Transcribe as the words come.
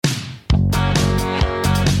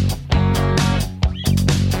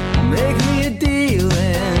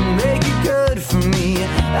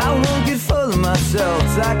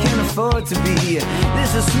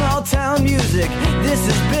This is small town music. This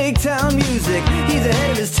is big town music. He's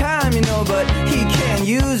ahead of his time, you know, but he can't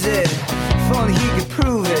use it. If only he could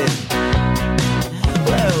prove it.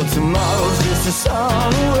 Well, tomorrow's just a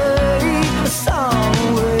song away, a song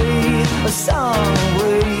away, a song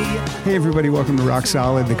away. Hey everybody, welcome to Rock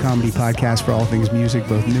Solid, the comedy podcast for all things music,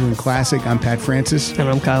 both new and classic. I'm Pat Francis. And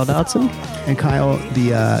I'm Kyle Dotson. And Kyle,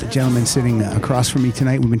 the gentleman sitting across from me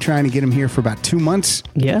tonight, we've been trying to get him here for about 2 months.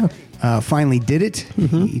 Yeah. Finally did it.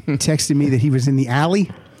 Mm-hmm. He texted me that he was in the alley,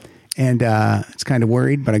 and I was kind of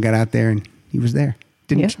worried, but I got out there and he was there.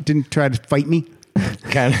 Didn't try to fight me.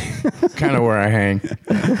 Kind of where I hang.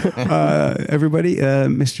 Everybody,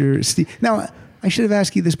 Mr. Steve. Now, I should have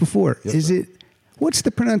asked you this before. Yes, What's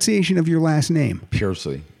the pronunciation of your last name?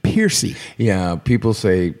 Pearcy. Pearcy. Yeah, people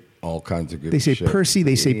say all kinds of good shit. They say Pearcy,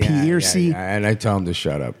 they say Pearcy. Yeah, and I tell them to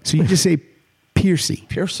shut up. So you just say Pearcy.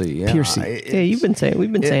 Pearcy, yeah. Pearcy. We've been saying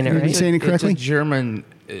it right. You've been saying it correctly? It's a German,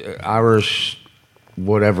 Irish,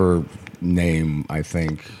 whatever name, I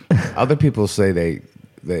think. Other people say they,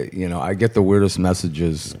 I get the weirdest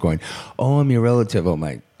messages going, oh, I'm your relative. I'm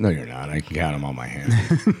like, no, you're not. I can count them on my hand.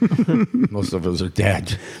 Most of us are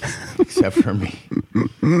dead, except for me.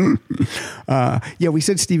 We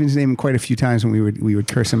said Steven's name quite a few times when we would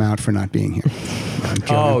curse him out for not being here.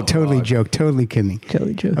 Totally joke, totally kidding.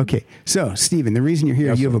 Totally joke. Okay, so Steven, the reason you're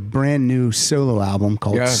here, you have a brand new solo album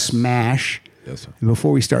called Smash. Yes, sir. And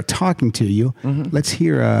before we start talking to you, let's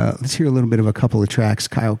hear a little bit of a couple of tracks.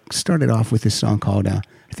 Kyle started off with this song called, I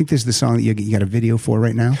think this is the song that you got a video for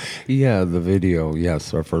right now. Yeah, the video,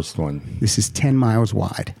 yes, our first one. This is 10 Miles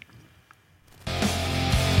Wide.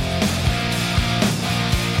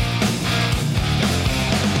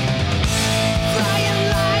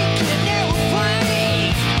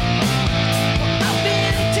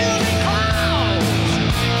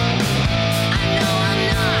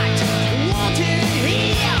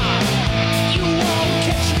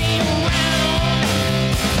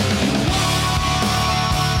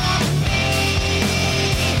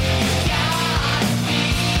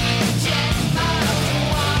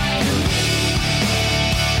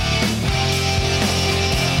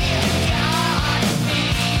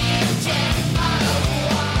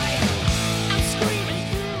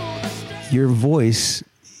 Your voice,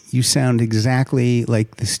 you sound exactly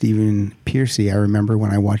like the Stephen Pearcy I remember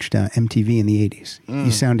when I watched MTV in the 80s.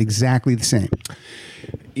 You sound exactly the same.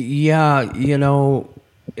 Yeah,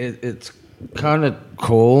 it's kind of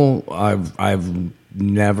cool. I've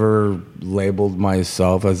never labeled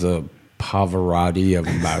myself as a Pavarotti of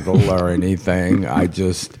metal or anything. I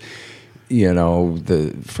just, from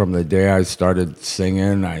the day I started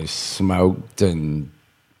singing, I smoked and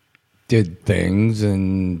did things,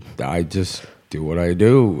 and I just do what I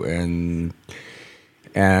do, and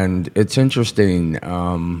it's interesting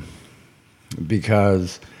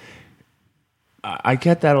because I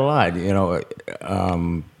get that a lot,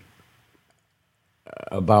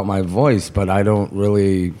 about my voice, but I don't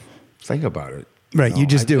really think about it. Right, you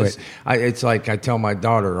just do it. It's like I tell my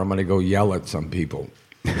daughter I'm going to go yell at some people.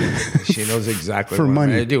 She knows exactly For what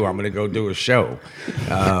money. I'm going to do. I'm going to go do a show.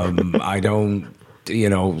 I don't.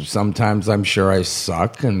 Sometimes I'm sure I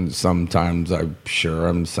suck, and sometimes I'm sure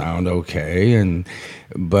I'm sound okay,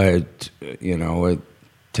 but it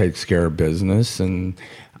takes care of business, and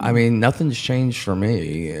I mean nothing's changed for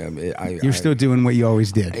me. You're still doing what you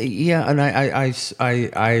always did. Yeah, and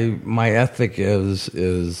I my ethic is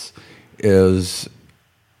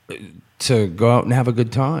to go out and have a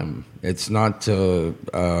good time. It's not to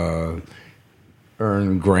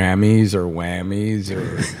earn Grammys or whammies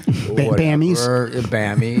or Bammies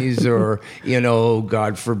or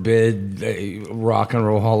God forbid a Rock and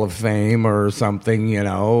Roll Hall of Fame or something,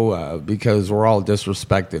 because we're all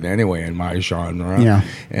disrespected anyway in my genre. Yeah.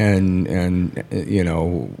 And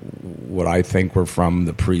what I think we're from,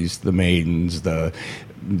 the Priests, the Maidens, the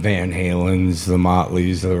Van Halens, the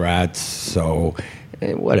Motleys, the Rats. So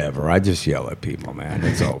whatever. I just yell at people, man.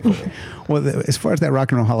 It's over. Well, as far as that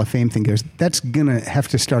Rock and Roll Hall of Fame thing goes, that's going to have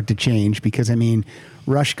to start to change because,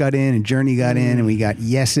 Rush got in and Journey got in and we got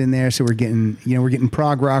Yes in there. So we're getting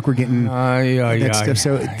prog rock. We're getting that stuff.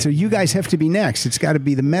 So you guys have to be next. It's got to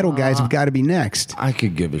be the metal guys have got to be next. I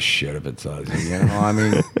could give a shit if it's us. We've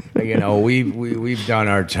done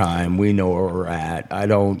our time. We know where we're at. I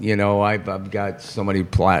don't, I've got so many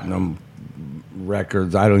platinum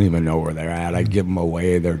records. I don't even know where they're at. I give them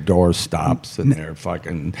away. Their door stops and their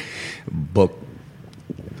fucking book.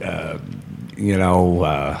 I'm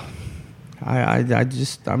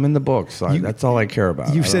in the books. That's all I care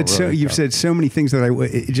about. You've said so many things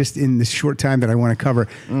that just in this short time that I want to cover.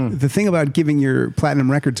 The thing about giving your platinum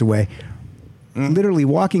records away, literally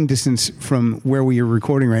walking distance from where we are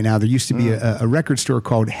recording right now, there used to be a record store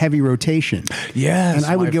called Heavy Rotation. Yes, and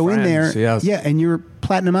I would my go in there. friends, yes. Yeah, and your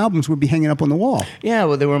platinum albums would be hanging up on the wall. Yeah,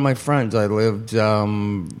 well, they were my friends. I lived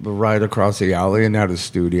right across the alley and had a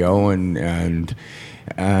studio, and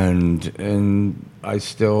I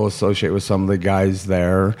still associate with some of the guys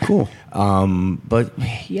there. Cool. But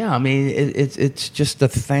yeah, I mean, it's just a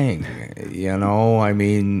thing, you know. I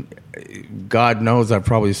mean, God knows I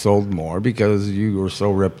probably sold more because you were so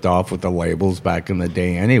ripped off with the labels back in the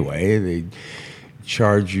day. Anyway, they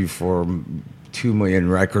charge you for 2 million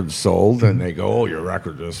records sold, and they go, "Oh, your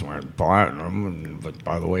record just went platinum." But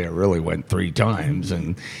by the way, it really went 3 times,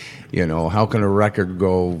 and you know, how can a record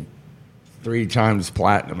go 3 times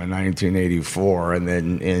platinum in 1984, and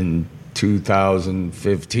then in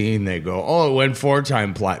 2015 they go, "Oh, it went 4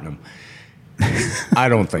 times platinum"? I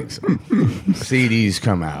don't think so. CDs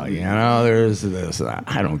come out, you know. There's this.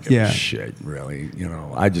 I don't give a shit, really. You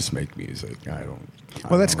know, I just make music.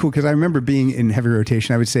 Well, that's cool because I remember being in Heavy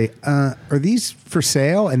Rotation. I would say, "Are these for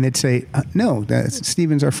sale?" And they'd say, "No, that's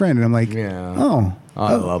Steven's our friend." And I'm like, "Oh,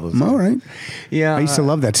 I love it. All right." Yeah, I used to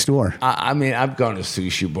love that store. I mean, I've gone to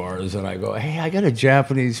sushi bars and I go, "Hey, I got a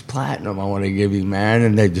Japanese platinum I want to give you, man,"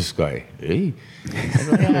 and they just go, "Hey." I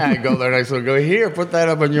go, "Yeah." I go there next one, go, "Here, put that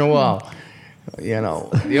up on your wall." You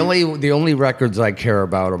know, the only records I care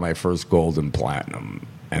about are my first gold and platinum,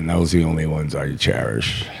 and those are the only ones I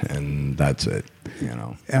cherish, and that's it. You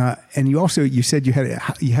know. And you said you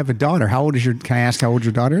have a daughter. How old is your? Can I ask how old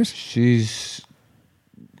your daughter is? She's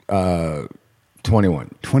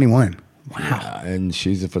 21. 21. Wow. Yeah, and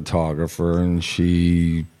she's a photographer, and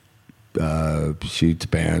she shoots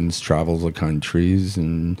bands, travels the countries,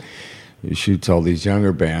 and shoots all these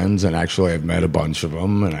younger bands. And actually, I've met a bunch of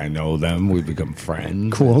them, and I know them. We've become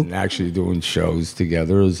friends. Cool. And actually doing shows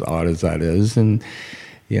together, as odd as that is. And,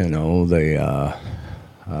 you know,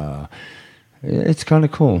 it's kind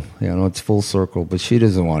of cool. You know, it's full circle. But she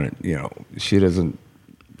doesn't want it, you know, she doesn't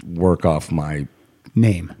work off my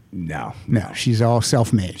name. No. She's all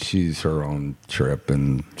self-made. She's her own trip,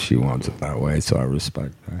 and she wants it that way, so I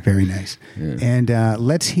respect that. Very nice. Yeah. And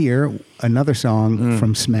let's hear another song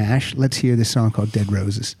from Smash. Let's hear this song called Dead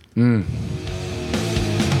Roses.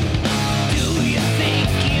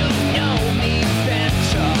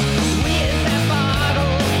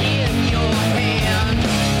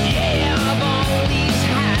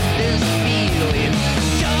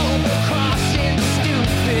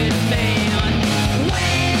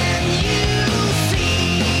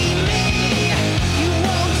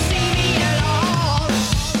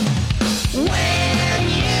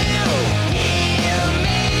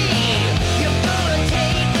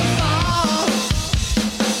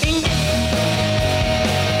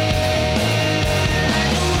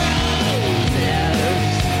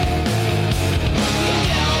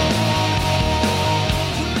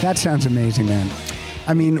 That sounds amazing, man.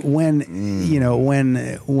 I mean, when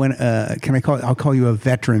I'll call you a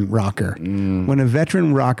veteran rocker. When a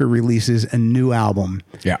veteran rocker releases a new album,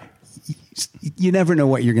 you never know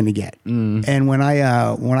what you're going to get. And when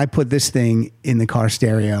I put this thing in the car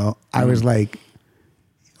stereo, I was like,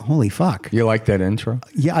 holy fuck. You like that intro?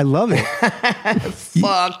 Yeah, I love it.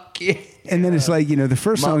 Fuck yeah. And then it's like, the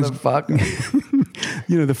first song's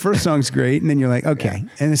the first song's great, and then you're like, okay.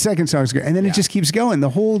 And the second song's great. And then it just keeps going. The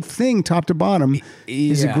whole thing, top to bottom,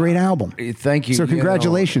 is a great album. Thank you. So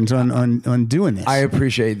congratulations on doing this. I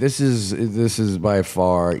appreciate it. This is by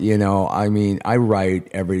far, I mean, I write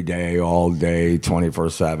every day, all day,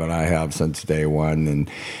 24/7. I have since day one.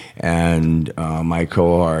 And my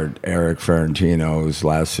cohort, Eric Ferrantino's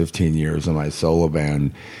last 15 years in my solo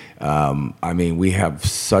band, I mean, we have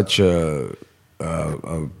such a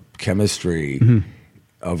chemistry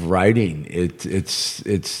of writing. It's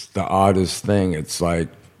the oddest thing. It's like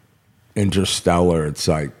Interstellar. It's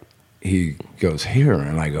like he goes here,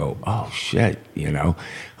 and I go, oh shit,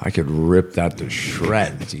 I could rip that to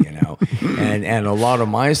shreds, and a lot of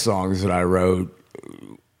my songs that I wrote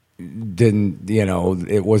didn't,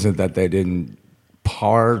 it wasn't that they didn't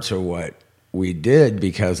par to what we did,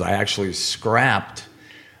 because I actually scrapped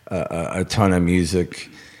a ton of music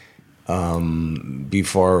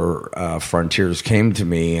before Frontiers came to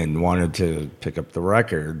me and wanted to pick up the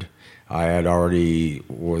record. I had already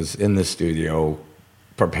was in the studio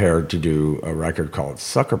prepared to do a record called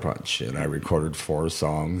Sucker Punch, and I recorded 4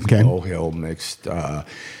 songs. Okay. Low Hill mixed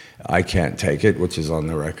I Can't Take It, which is on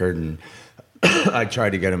the record, and I tried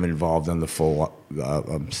to get him involved in the full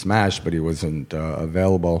Smash, but he wasn't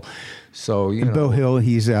available. So Bill Hill,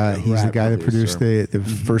 he's the guy that produced the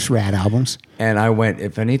first Rat albums. And I went,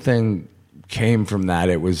 if anything came from that,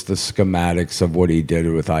 it was the schematics of what he did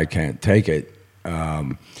with I Can't Take It.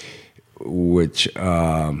 which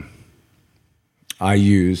I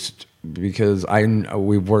used because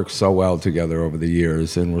we've worked so well together over the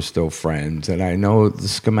years, and we're still friends. And I know the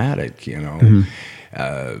schematic. You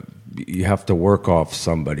have to work off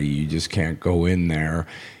somebody. You just can't go in there.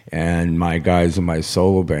 And my guys in my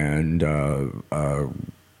solo band,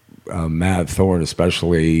 Matt Thorne,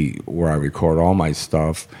 especially where I record all my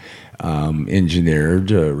stuff,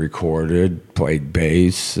 engineered, recorded, played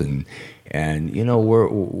bass, and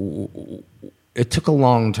it took a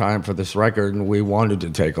long time for this record, and we wanted to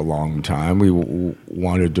take a long time. We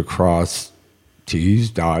wanted to cross T's,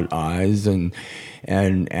 dot I's, and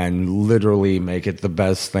literally make it the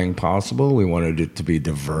best thing possible. We wanted it to be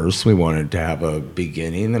diverse. We wanted to have a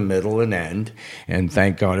beginning, a middle, and end. And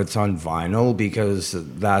thank God it's on vinyl, because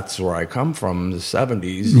that's where I come from, the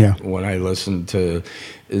 70s, when I listened to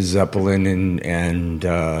Zeppelin and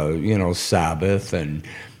Sabbath, and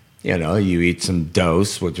you eat some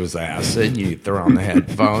Dose, which was acid. You throw on the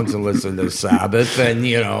headphones and listen to Sabbath, and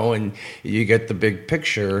and you get the big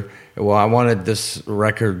picture. Well, I wanted this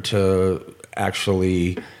record to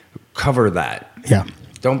actually cover that. Yeah.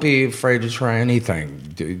 Don't be afraid to try anything.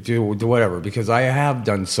 Do whatever, because I have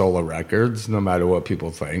done solo records, no matter what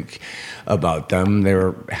people think about them. They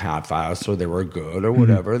were half-assed, or they were good, or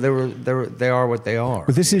whatever. They are what they are.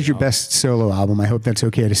 But this is your best solo album. I hope that's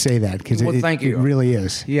okay to say that, because thank you. It really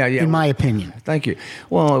is. Yeah. In my opinion. Thank you.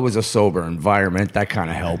 Well, it was a sober environment. That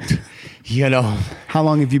kind of helped. How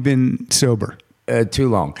long have you been sober? Too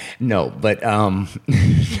long. No, but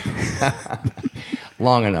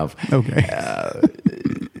long enough. Okay.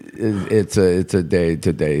 It's a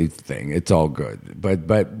day-to-day thing. It's all good.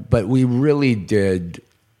 But we really did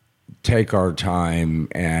take our time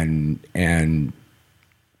and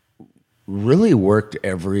really worked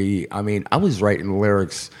I was writing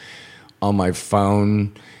lyrics on my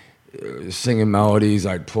phone, singing melodies.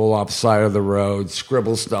 I'd pull off side of the road,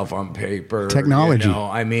 scribble stuff on paper. Technology.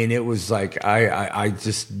 It was like I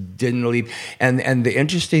just didn't leave. And the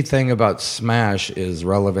interesting thing about Smash is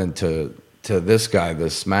relevant to this guy, the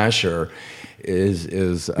Smasher,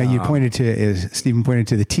 is you pointed to Stephen pointed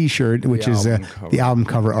to the T-shirt, which is the album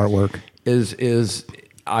cover artwork.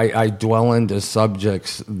 I dwell into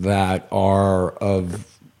subjects that are of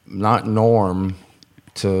not norm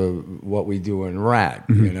to what we do in Rat.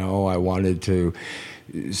 I wanted to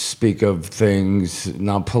speak of things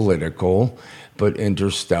not political, but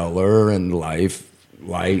interstellar and life,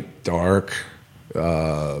 light, dark,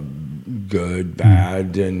 good,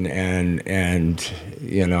 bad, and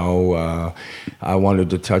I wanted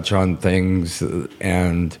to touch on things,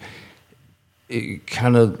 and it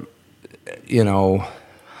kind of,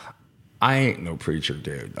 I ain't no preacher,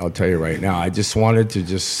 dude. I'll tell you right now. I just wanted to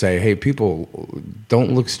just say, hey, people,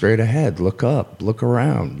 don't look straight ahead. Look up, look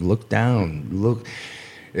around, look down, look.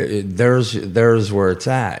 There's where it's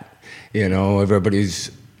at.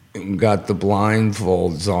 Everybody's got the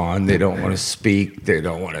blindfolds on. They don't want to speak. They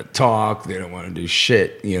don't want to talk. They don't want to do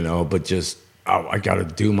shit, but just, I got to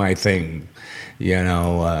do my thing,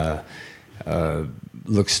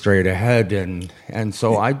 look straight ahead. And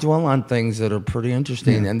so I dwell on things that are pretty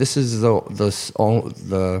interesting. And this is this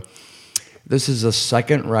is the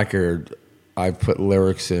second record I've put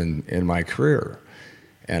lyrics in my career.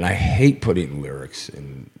 And I hate putting lyrics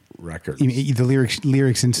in records. The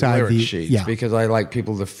lyrics inside lyric sheets, because I like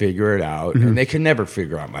people to figure it out, and they can never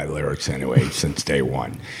figure out my lyrics anyway since day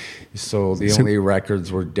one. So the only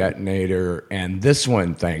records were Detonator and this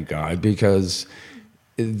one, thank God, because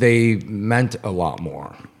they meant a lot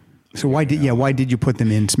more. So why did you put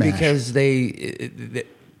them in Smash? Because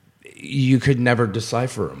you could never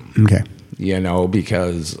decipher them. Okay.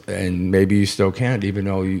 Because, and maybe you still can't, even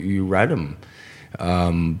though you read them.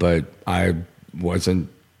 But I wasn't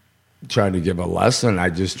trying to give a lesson. I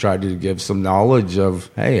just tried to give some knowledge of,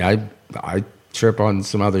 hey, I trip on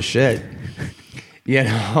some other shit. You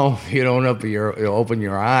don't open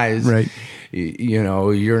your eyes. Right.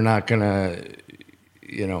 You're not gonna,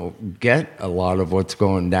 get a lot of what's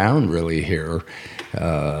going down really here,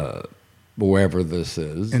 wherever this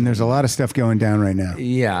is. And there's a lot of stuff going down right now.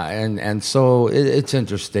 Yeah, and so it's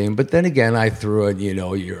interesting. But then again, I threw in,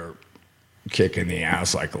 you're kicking the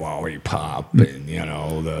ass like Lollipop,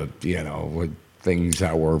 and with things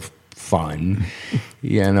that were fun,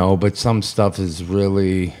 but some stuff is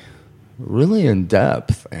really, really in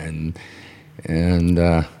depth, and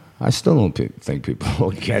I still don't think people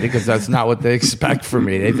will get it, because that's not what they expect from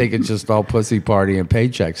me. They think it's just all pussy, party, and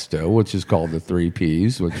paycheck still, which is called the 3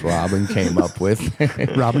 Ps, which Robin came up with.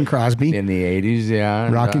 Robin Crosby. In the 80s,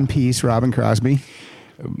 yeah. Rock in Peace, Robin Crosby.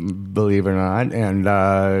 Believe it or not.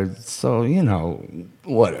 And so,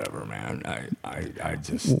 whatever, man. I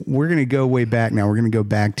just We're going to go way back now. We're going to go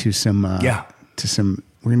back to some. We're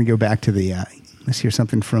going to go back to the. Let's hear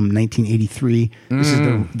something from 1983. This is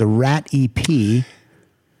the Rat EP.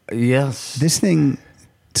 Yes. This thing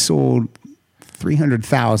sold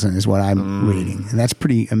 300,000 is what I'm reading, and that's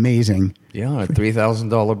pretty amazing. Yeah, a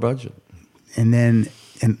 $3,000 budget. And then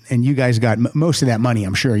and you guys got most of that money.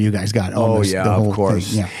 I'm sure you guys got. Almost the whole of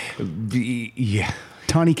course. Thing. Yeah.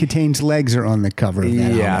 Tawny Kitane's legs are on the cover of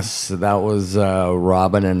that. Yes, that was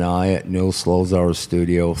Robin and I at Neil Slozar's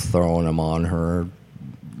studio throwing them on her.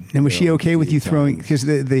 And was she okay with you throwing? Because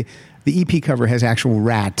the EP cover has actual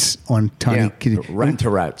rats on Tawny Kitane. Rent to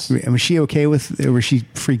rats. And was she okay with? Or was she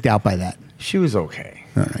freaked out by that? She was okay.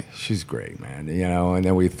 All right. She's great, man. You know, and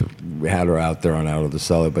then we had her out there on Out of the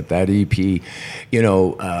Cellar. But that EP, you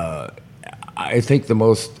know, I think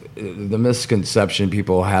the misconception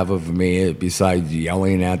people have of me, besides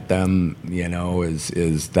yelling at them, you know,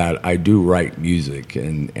 is that I do write music,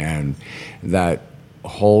 and that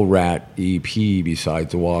whole Rat EP,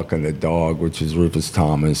 besides Walk and the Dog, which is Rufus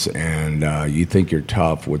Thomas, and You Think You're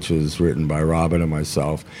Tough, which is written by Robin and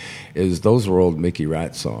myself, those were old Mickey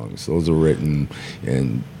Rat songs. Those are written,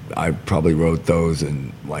 and I probably wrote those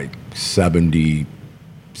in like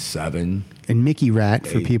 77. And Mickey Rat,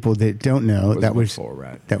 for people that don't know, that was before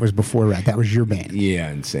Rat. That was before Rat. That was your band. Yeah,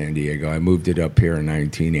 in San Diego. I moved it up here in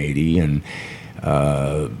 1980, and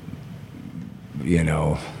you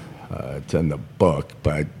know, it's in the book,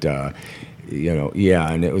 but you know, yeah,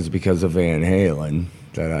 and it was because of Van Halen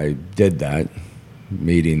that I did that,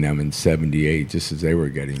 meeting them in 78 just as they were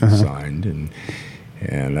getting signed,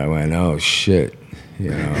 and I went, oh shit, you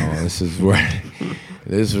know, this is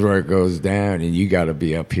where it goes down, and you got to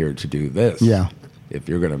be up here to do this. Yeah. If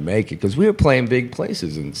you're going to make it, because we were playing big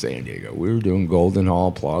places in San Diego. We were doing Golden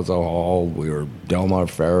Hall, Plaza Hall, we were Del Mar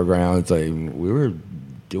Fairgrounds. We were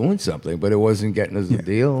doing something, but it wasn't getting us a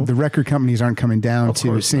deal. The record companies aren't coming down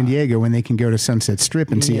to San Diego when they can go to Sunset Strip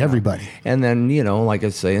and see everybody. And then, you know, like I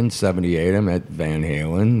say, in 78, I met Van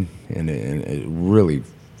Halen, and a really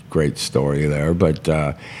great story there. But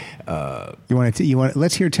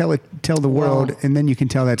let's hear tell the world, and then you can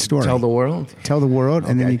tell that story. Tell the world,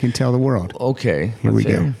 and then you can tell the world. Okay, here we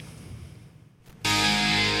go.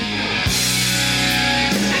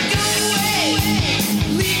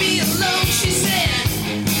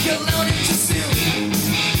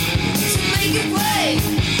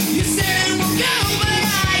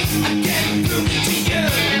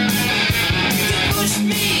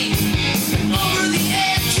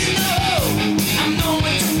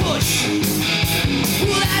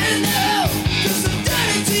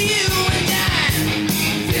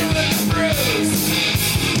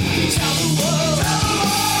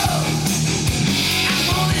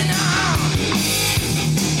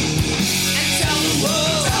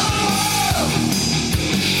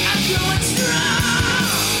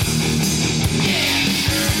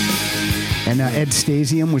 And Ed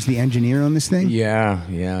Stasium was the engineer on this thing? Yeah.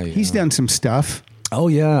 He's done some stuff. Oh,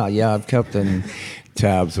 yeah. I've kept in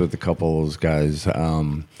tabs with a couple of those guys.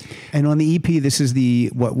 And on the EP, this is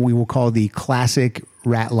what we will call the classic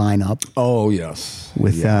Rat lineup. Oh, yes.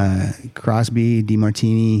 With Crosby,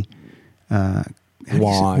 DeMartini,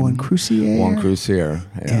 Juan Crucier.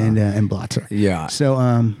 And Blotzer. Yeah.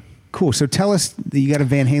 So, cool. So tell us, you got a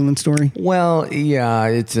Van Halen story? Well, yeah,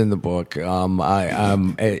 it's in the book.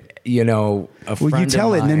 You know, you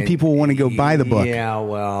tell it, and then people want to go buy the book. Yeah,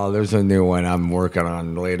 well, there's a new one I'm working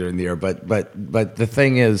on later in the year. But the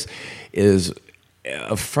thing is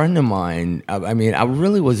a friend of mine. I mean, I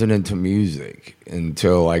really wasn't into music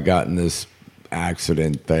until I got in this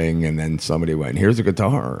accident thing, and then somebody went, "Here's a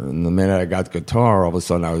guitar." And the minute I got the guitar, all of a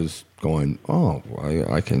sudden I was going, "Oh,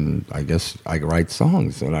 I guess I can write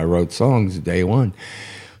songs," and I wrote songs day one.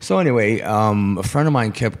 So anyway, a friend of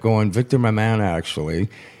mine kept going. Victor, my man, actually.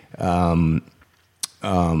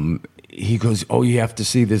 He goes, "Oh, you have to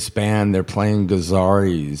see this band. They're playing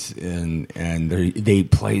Gazzarri's, and they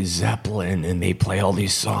play Zeppelin, and they play all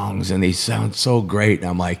these songs, and they sound so great." And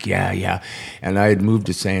I'm like, yeah. And I had moved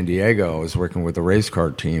to San Diego. I was working with a race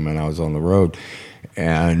car team, and I was on the road.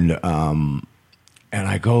 And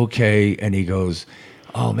I go, "Okay." And he goes,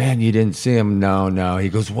 "Oh, man, you didn't see them?" No. He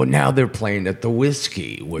goes, "Well, now they're playing at the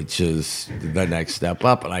Whiskey, which is the next step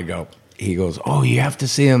up." And he goes, "Oh, you have to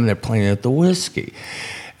see them. They're playing at the Whiskey."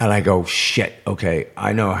 And I go, "Shit, okay,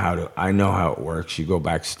 I know how it works. You go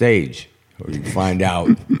backstage, or you find out,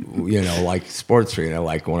 you know, like Sports Arena,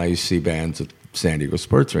 like when I used to see bands at San Diego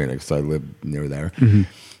Sports Arena, because I lived near there. Mm-hmm.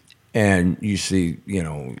 And you see, you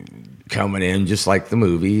know, coming in just like the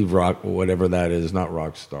movie, Rock, whatever that is, not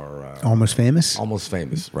Rockstar. Almost Famous? Almost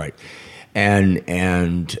Famous, right.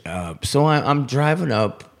 So I'm driving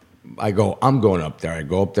up. I'm going up there. I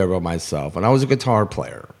go up there by myself, and I was a guitar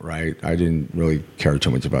player, right? I didn't really care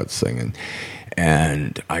too much about singing,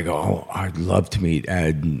 and I go, I'd love to meet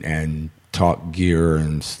Ed and talk gear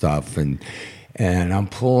and stuff, and I'm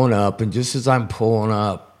pulling up, and just as I'm pulling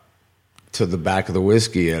up to the back of the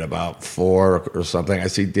whiskey at about 4 or something, I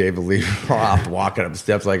see David Lee Roth walking up the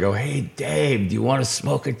steps. I go, hey, Dave, do you want to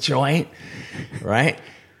smoke a joint? Right?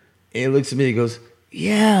 And he looks at me, he goes,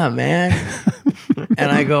 yeah, man. And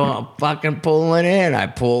I go, I'm fucking pulling in. I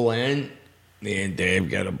pull in. Me and Dave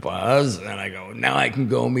get a buzz, and I go, now I can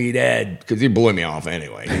go meet Ed, because he blew me off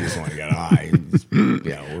anyway. He just wanted to get high.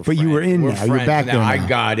 But you were in now. You're back there now. I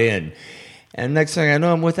got in. And next thing I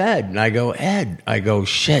know, I'm with Ed. And I go, Ed. I go,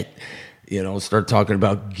 shit. Start talking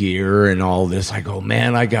about gear and all this. I go,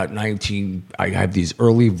 man, I have these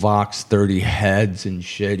early Vox 30 heads and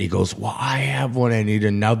shit. He goes, well, I have one. I need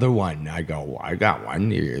another one. I go, well, I got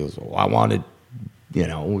one. He goes, well, I wanted,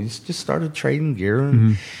 we just started trading gear.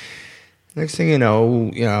 And next thing you know,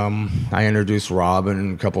 I introduced Robin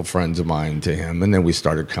and a couple friends of mine to him, and then we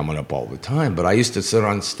started coming up all the time. But I used to sit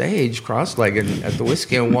on stage, cross-legged at the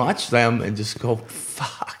whiskey, and watch them and just go,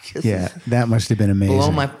 fuck. That must have been amazing.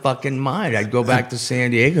 Blow my fucking mind. I'd go back to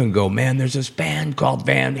San Diego and go, man, there's this band called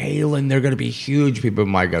Van Halen. They're going to be huge. People,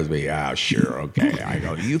 my guys be, yeah, sure, okay. I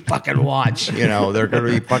go, you fucking watch. They're going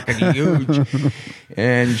to be fucking huge.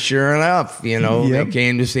 And sure enough, they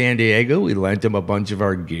came to San Diego. We lent them a bunch of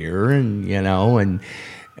our gear, and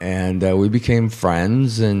we became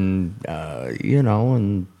friends, and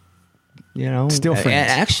still friends.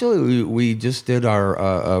 Actually, we just did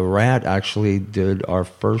Rat actually did our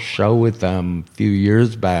first show with them a few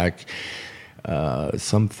years back,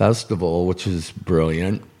 some festival, which is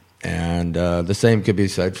brilliant. And the same could be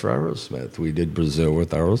said for Aerosmith. We did Brazil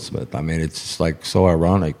with Aerosmith. I mean, it's like so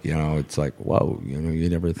ironic, it's like, whoa, you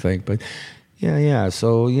never think. But yeah.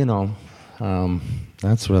 So,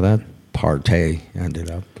 that's where that partay ended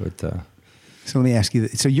up. But so let me ask you,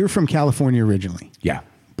 so you're from California originally? Yeah.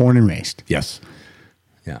 Born and raised? Yes.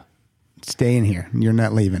 Yeah. Staying here. You're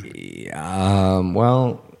not leaving?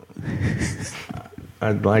 Well,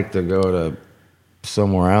 I'd like to go to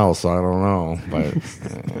somewhere else. I don't know, but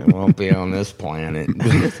it won't be on this planet.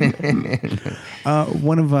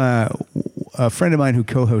 A friend of mine who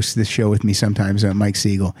co-hosts this show with me sometimes, Mike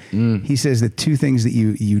Siegel, he says the two things that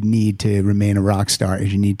you need to remain a rock star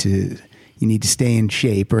is you need to stay in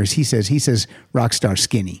shape, or as he says rock star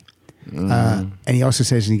skinny. And he also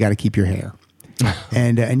says you got to keep your hair,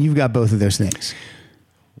 and you've got both of those things.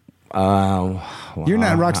 Well, you're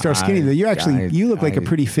not rock star skinny though. You're actually you look like a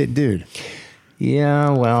pretty fit dude. Yeah,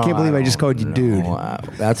 well, I can't believe I just called you dude.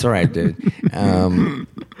 That's all right, dude. I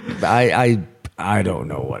don't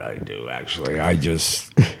know what I do actually. I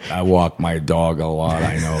walk my dog a lot.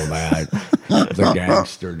 I know that the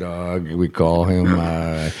gangster dog we call him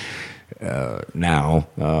now.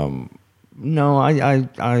 No,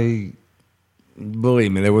 I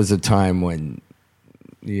believe me, there was a time when,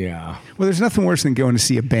 yeah. Well, there's nothing worse than going to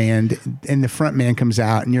see a band and the front man comes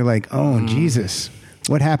out and you're like, oh, Jesus,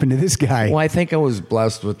 what happened to this guy? Well, I think I was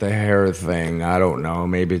blessed with the hair thing. I don't know.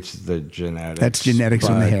 Maybe it's the genetics. That's genetics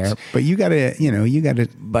on the hair. But you got to.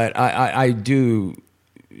 But I do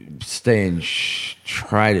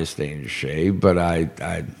try to stay in shape, but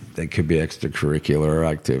they could be extracurricular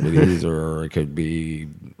activities or it could be,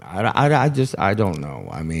 I don't know.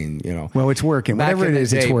 I mean, Well, it's working. Whatever it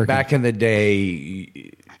is, it's working. Back in the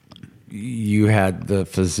day, you had the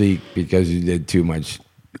physique because you did too much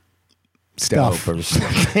stuff or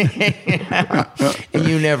something. And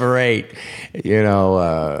you never ate,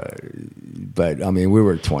 but I mean, we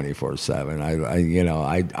were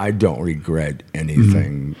 24/7. I don't regret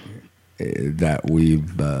anything that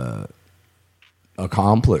we've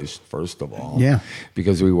accomplished, first of all. Yeah.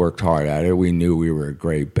 Because we worked hard at it. We knew we were a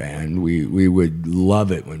great band. We would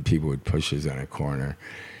love it when people would push us in a corner.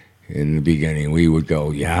 In the beginning, we would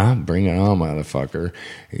go, yeah, bring it on, motherfucker.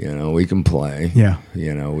 We can play. Yeah.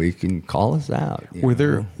 We can call us out. Were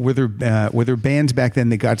there bands back then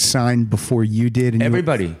that got signed before you did? And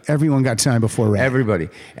Everybody. Everyone got signed before Red. Everybody.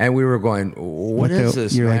 And we were going, what is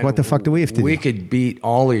this, You're man? like, what the fuck do we have to do? We could beat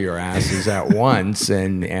all of your asses at once.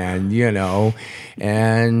 And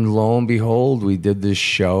lo and behold, we did this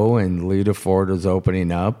show and Lita Ford was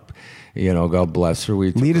opening up. God bless her.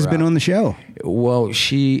 Lita's been on the show. Well,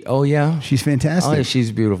 she's fantastic. Oh, yeah,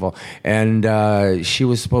 she's beautiful. And she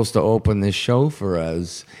was supposed to open this show for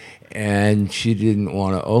us, and she didn't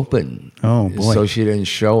want to open. Oh, boy. So she didn't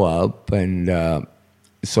show up, and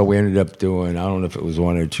so we ended up doing, I don't know if it was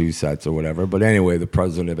 1 or 2 sets or whatever, but anyway, the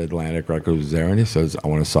president of Atlantic Records was there, and he says, I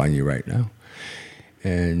want to sign you right now.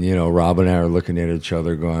 And, Rob and I are looking at each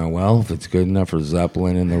other going, well, if it's good enough for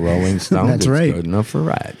Zeppelin and the Rolling Stones, That's it's right. good enough for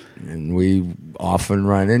Rat. And we off and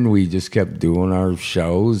running, we just kept doing our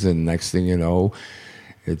shows, and next thing you know,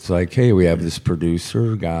 it's like, hey, we have this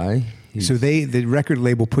producer guy. So the record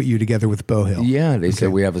label put you together with Bohill. Yeah, they said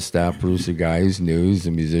we have a staff producer guy who's new, he's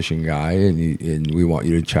a musician guy, and we want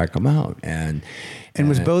you to check him out. And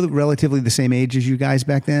was Bo relatively the same age as you guys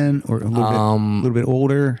back then, or a little bit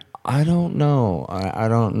older? I don't know. I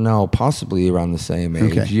don't know. Possibly around the same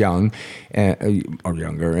age, Okay. young or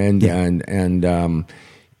younger, and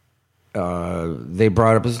they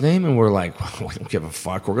brought up his name, and we're like, well, we don't give a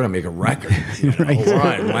fuck. We're gonna make a record. Right. We're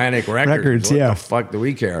on Atlantic Records. What yeah. the fuck do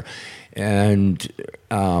we care? And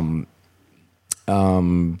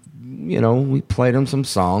we played him some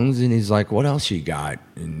songs, and he's like, what else you got?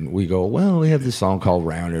 And we go, well, we have this song called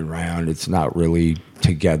Round and Round. It's not really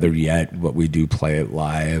together yet, but we do play it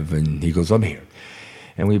live. And he goes, I'm here.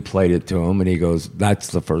 And we played it to him, and he goes, that's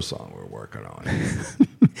the first song we're working on.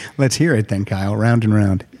 Let's hear it then, Kyle. Round and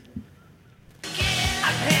Round.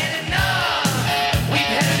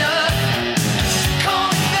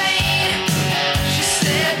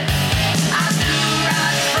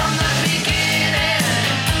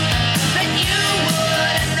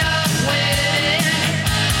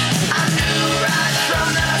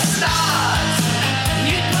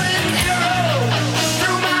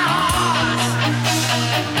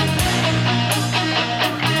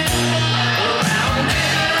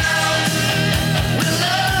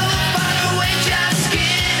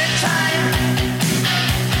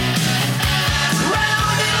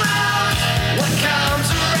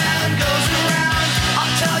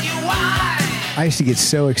 I used to get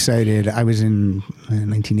so excited. I was in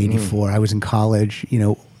 1984. I was in college. We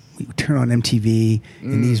would turn on MTV,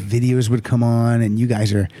 and these videos would come on, and you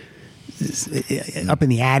guys are up in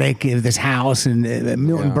the attic of this house, and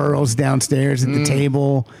Milton Berle's downstairs at the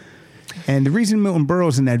table. And the reason Milton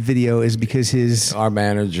Berle's in that video is because our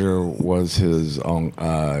manager was his own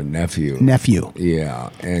nephew. Yeah,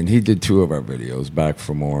 and he did 2 of our videos, Back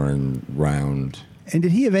for More and Round. And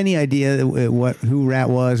did he have any idea who Rat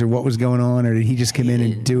was or what was going on, or did he just come in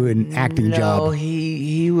and do an acting job? No,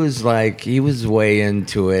 he was way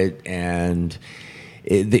into it, and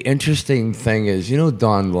the interesting thing is,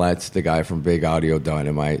 Don Letts, the guy from Big Audio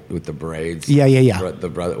Dynamite with the braids. Yeah. The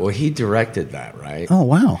brother. Well, he directed that, right? Oh,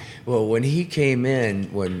 wow. Well, when he came in,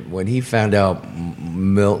 when he found out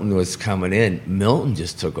Milton was coming in, Milton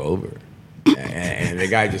just took over, and the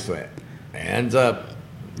guy just went, hands up.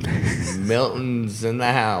 Milton's in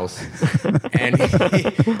the house, and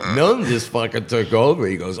Milton just fucking took over.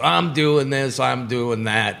 He goes, I'm doing this, I'm doing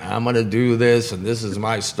that, I'm going to do this, and this is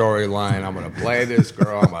my storyline. I'm going to play this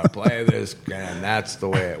girl, I'm going to play this, and that's the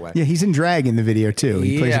way it went. Yeah, he's in drag in the video, too.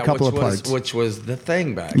 He plays a couple of parts. Which was the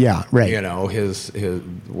thing back Yeah, right. His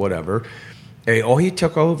whatever. He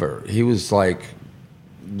took over. He was like,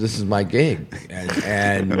 this is my gig,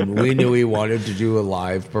 and we knew he wanted to do a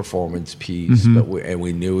live performance piece, but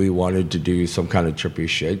we knew he wanted to do some kind of trippy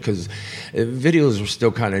shit because videos were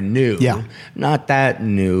still kind of new. Yeah, not that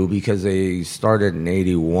new because they started in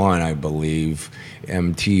 '81, I believe,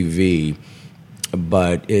 MTV,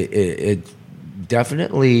 but it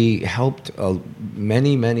definitely helped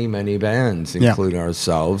many bands, including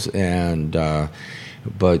ourselves, and.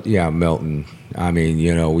 But yeah, Milton. I mean,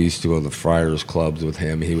 we used to go to the Friars clubs with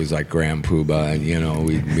him. He was like Grand Poobah, and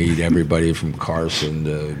we'd meet everybody from Carson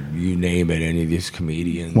to you name it, any of these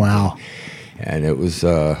comedians. Wow. And it was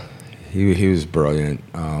he was brilliant,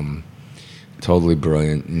 totally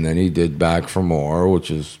brilliant. And then he did Back for More, which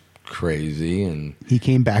is crazy. And he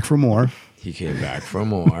came back for more. He came back for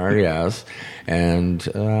more, yes. And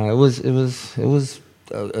it was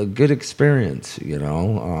a good experience,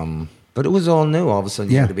 But it was all new. All of a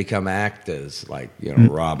sudden, you had to become actors. Like,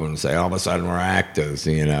 Robin would say, all of a sudden, we're actors,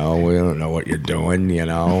 We don't know what you're doing,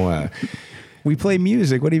 We play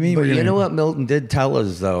music. What do you mean? But you know what Milton did tell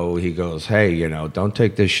us, though? He goes, hey, don't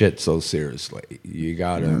take this shit so seriously. You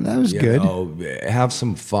got to, that was good. Have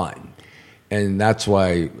some fun. And that's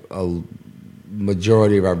why a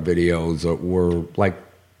majority of our videos were, like,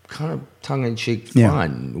 kind of tongue-in-cheek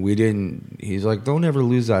fun. We didn't, he's like, don't ever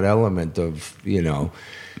lose that element of,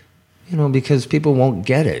 because people won't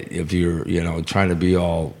get it if you're, trying to be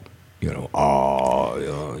all,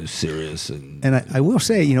 serious. And I will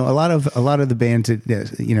say, a lot of the bands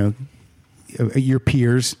that, your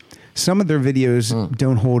peers, some of their videos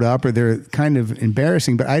don't hold up or they're kind of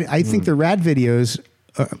embarrassing. But I think the Rad videos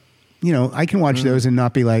I can watch those and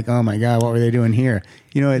not be like, oh my God, what were they doing here?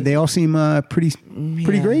 They all seem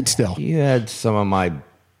pretty great still. You had some of my,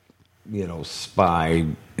 spy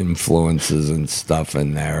influences and stuff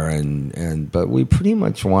in there, but we pretty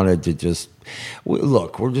much wanted to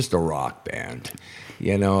look, we're just a rock band.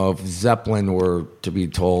 If Zeppelin were to be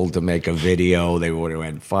told to make a video, they would have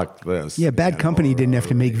went, fuck this. Yeah, Bad Company didn't have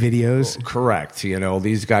to make videos. Correct.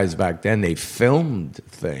 These guys back then, they filmed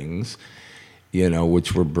things,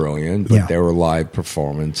 which were brilliant, but they were live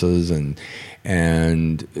performances, and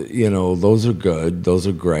those are good, those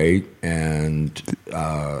are great, but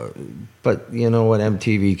when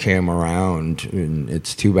MTV came around, and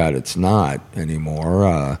it's too bad it's not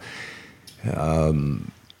anymore.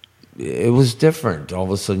 It was different. All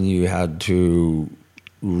of a sudden, you had to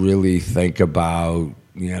really think about,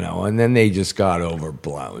 and then they just got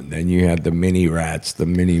overblown. Then you had the mini Rats, the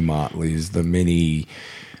mini Motleys, the mini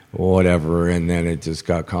whatever, and then it just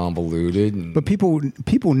got convoluted. But people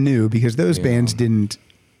knew, because those bands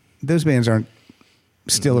aren't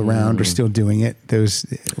still around or still doing it. Those,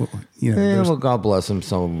 well, God bless them.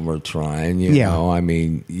 Some of them are trying.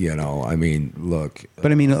 Look.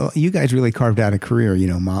 But you guys really carved out a career.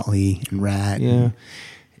 Motley and Rat. And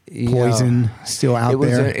Poison still out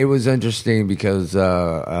there. It was interesting because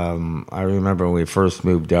I remember when we first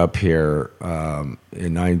moved up here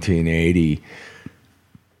in 1980.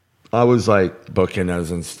 I was like booking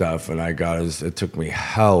us and stuff, and it took me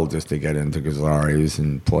hell just to get into Gazzari's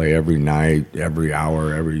and play every night, every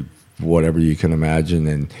hour, every whatever you can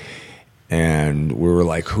imagine. And we were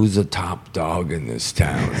like, who's the top dog in this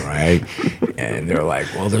town, right? And they're like,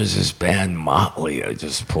 well, there's this band Motley I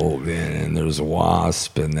just pulled in, and there's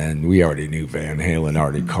Wasp, and then we already knew Van Halen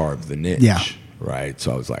already carved the niche. Yeah. Right?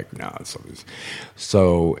 So I was like, no.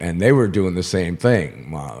 So, and they were doing the same thing,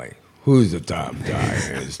 Motley. Who's the top guy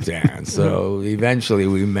in his town? So eventually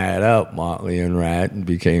we met up, Motley and Rat, and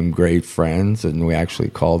became great friends. And we actually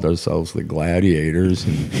called ourselves the Gladiators,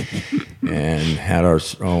 and had our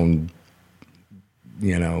own,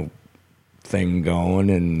 thing going.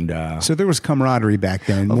 And so there was camaraderie back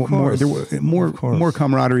then. More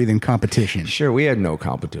camaraderie than competition. Sure, we had no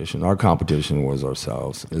competition. Our competition was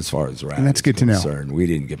ourselves, as far as Rat. And that's good to know. We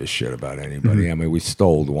didn't give a shit about anybody. Mm-hmm. We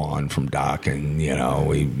stole Juan from Doc, and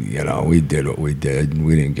we did what we did, and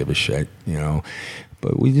we didn't give a shit.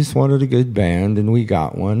 But we just wanted a good band, and we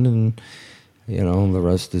got one, and the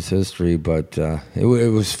rest is history. But it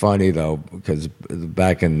was funny, though, because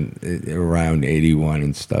back in around 81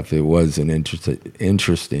 and stuff, it was an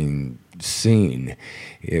interesting scene.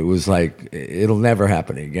 It was like, it'll never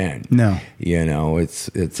happen again. No.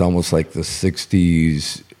 It's almost like the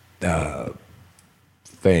 60s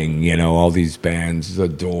thing, all these bands, the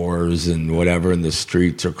Doors and whatever, and the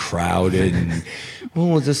streets are crowded. And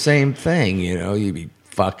well, it was the same thing, you'd be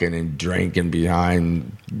fucking and drinking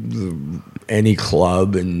behind any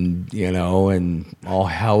club, and and all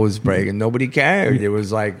hell was breaking. Nobody cared. It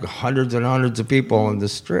was like hundreds and hundreds of people on the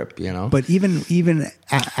strip. But even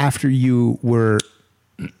after you were,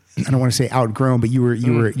 I don't want to say outgrown, but you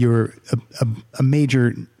were a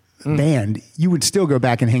major band, you would still go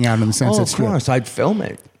back and hang out on the Sunset Strip. Of course, I'd film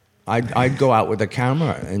it. I'd go out with a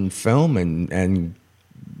camera and film and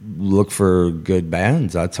look for good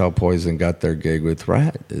bands. That's how Poison got their gig with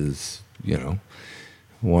Rat.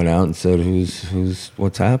 Went out and said,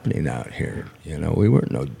 what's happening out here? We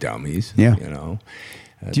weren't no dummies. Yeah. Do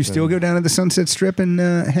you still go down to the Sunset Strip and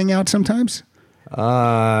hang out sometimes?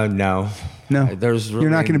 No. You're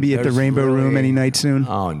not going to be at the Rainbow Room any night soon?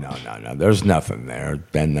 Oh, no. There's nothing there.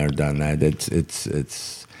 Been there, done that.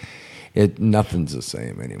 Nothing's the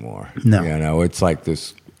same anymore. No. It's like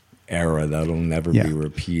this era that'll never be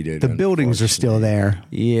repeated. The buildings are still there.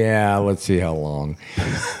 Yeah, let's see how long.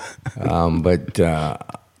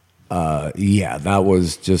 That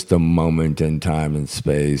was just a moment in time and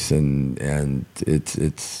space, and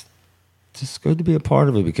it's just good to be a part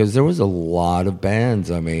of it, because there was a lot of bands.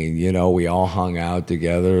 We all hung out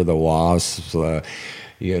together. The Wasps.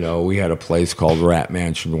 We had a place called Rat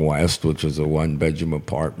Mansion West, which was a 1-bedroom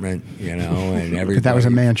apartment. And everybody. But that was a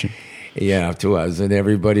mansion. Yeah, to us. And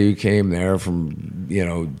everybody who came there, from,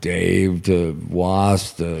 Dave to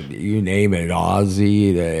Wasp to you name it,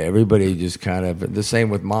 Ozzy, to everybody, just kind of, the same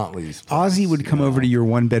with Motley's. Ozzy would come over to your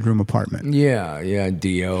 1-bedroom apartment. Yeah,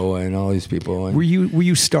 Dio and all these people. Were you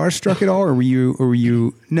starstruck at all, or were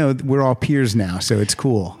you, no, we're all peers now, so it's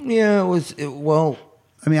cool. Yeah, well.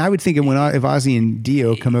 I would think if Ozzy and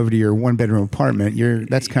Dio come over to your 1-bedroom apartment,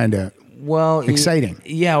 that's kind of exciting.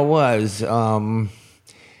 Yeah, it was.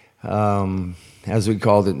 As we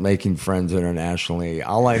called it, making friends internationally.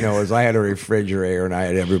 All I know is I had a refrigerator and I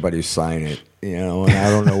had everybody sign it. and I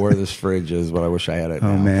don't know where this fridge is, but I wish I had it.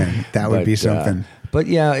 Oh now. man, that would be something. But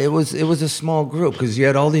yeah, it was a small group because you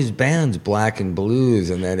had all these bands, black and blues,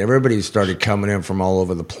 and then everybody started coming in from all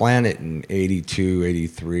over the planet in 82,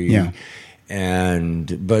 83. Yeah.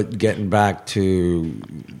 But getting back to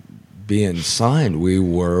being signed, we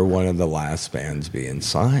were one of the last bands being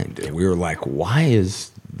signed. And we were like, why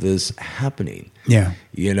is this happening? Yeah.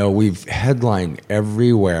 We've headlined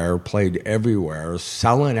everywhere, played everywhere,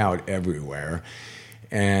 selling out everywhere.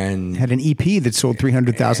 And had an EP that sold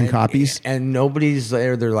 300,000 copies. And nobody's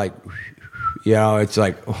there. They're like, it's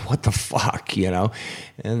like, what the fuck,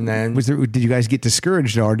 And then did you guys get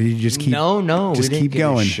discouraged or did you just keep No, just we didn't keep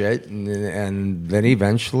going? Shit. And then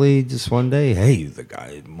eventually just one day, hey, the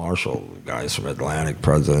guy Marshall, the guys from Atlantic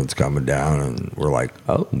President's coming down, and we're like,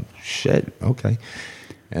 oh shit, okay.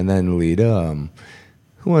 And then Lita,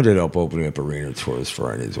 who ended up opening up arena tours for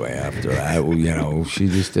Friday's Way after that. She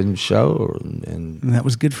just didn't show. And that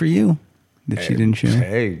was good for you that she didn't show.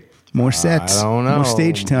 Hey, more sets. I don't know. More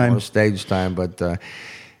stage time. More stage time. But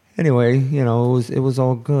anyway, it was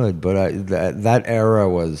all good. But that era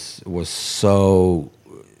was so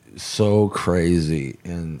crazy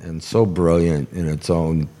and so brilliant in its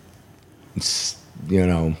own,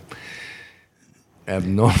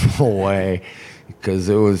 abnormal way. Because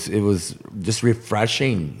it was just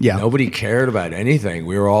refreshing. Yeah. Nobody cared about anything.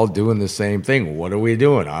 We were all doing the same thing. What are we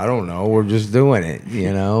doing? I don't know. We're just doing it.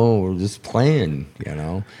 We're just playing.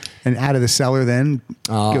 And Out of the Cellar then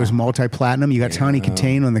goes multi-platinum. You got Tawny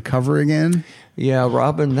Katane on the cover again. Yeah,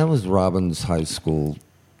 Robin. That was Robin's high school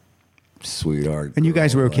sweetheart. And you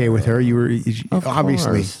guys were okay with her. You were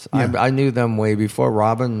obviously. Yeah. I knew them way before.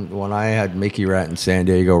 Robin, when I had Mickey Rat in San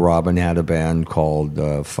Diego, Robin had a band called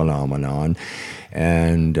Phenomenon.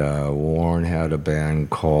 And Warren had a band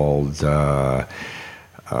called,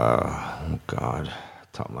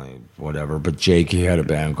 whatever. But Jakey had a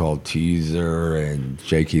band called Teaser, and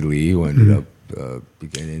Jakey Lee, who ended up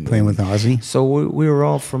beginning playing with Ozzy. So we were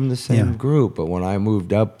all from the same group. But when I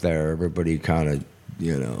moved up there, everybody kind of,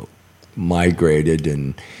 migrated,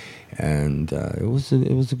 and it was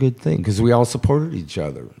a good thing because we all supported each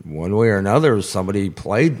other one way or another. Somebody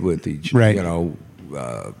played with each, right.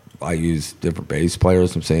 I used different bass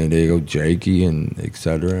players from San Diego, Jakey, and et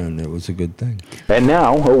cetera, and it was a good thing. And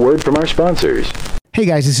now, a word from our sponsors. Hey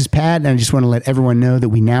guys, this is Pat, and I just want to let everyone know that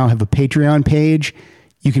we now have a Patreon page.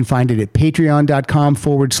 You can find it at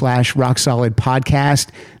patreon.com/Rock Solid Podcast.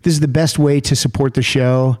 This is the best way to support the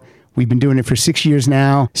show. We've been doing it for 6 years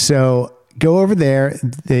now. So go over there.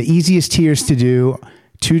 The easiest tiers to do,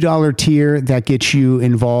 $2 tier, that gets you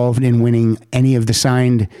involved in winning any of the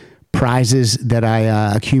signed prizes that I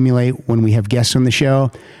accumulate when we have guests on the show.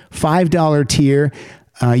 $5 tier,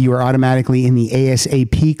 you are automatically in the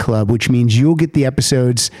ASAP club, which means you'll get the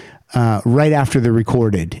episodes right after they're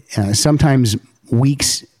recorded, sometimes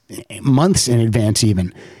weeks, months in advance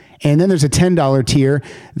even. And then there's a $10 tier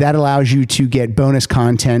that allows you to get bonus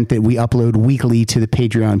content that we upload weekly to the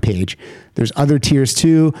Patreon page. There's other tiers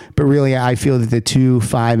too, but really I feel that the $2,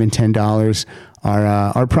 $5, and $10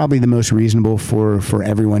 are probably the most reasonable for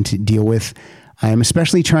everyone to deal with. I'm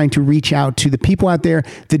especially trying to reach out to the people out there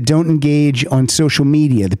that don't engage on social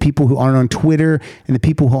media, the people who aren't on Twitter and the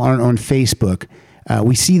people who aren't on Facebook.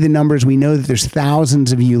 We see the numbers. We know that there's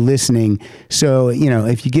thousands of you listening. So,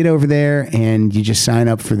 if you get over there and you just sign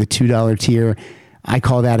up for the $2 tier, I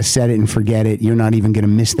call that a set it and forget it. You're not even going to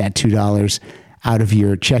miss that $2 out of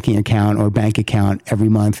your checking account or bank account every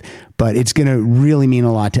month, but it's going to really mean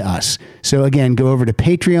a lot to us. So again, go over to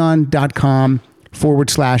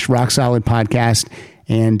patreon.com/Rock Solid Podcast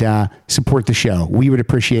and support the show. We would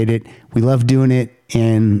appreciate it. We love doing it,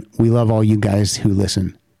 and we love all you guys who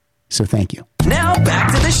listen. So thank you. Now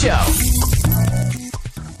back to the show.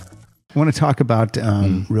 I want to talk about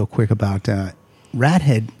real quick about Rat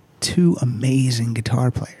had two amazing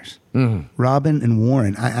guitar players, Robin and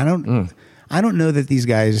Warren. I don't know that these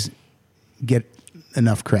guys get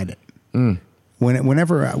enough credit.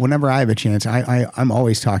 Whenever I have a chance, I'm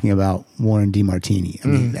always talking about Warren DeMartini. I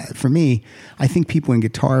mean, for me, I think people in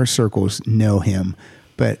guitar circles know him,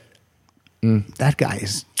 but that guy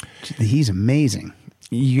he's amazing.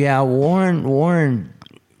 Yeah, Warren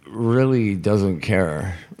really doesn't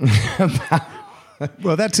care about.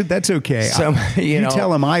 Well, that's okay. So, you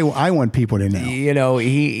tell him I want people to know.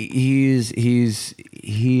 He is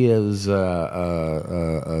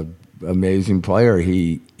a amazing player.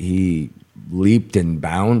 He leaped and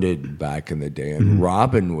bounded back in the day, and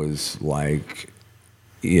Robin was like,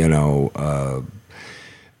 the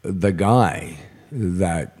guy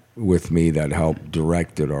that with me that helped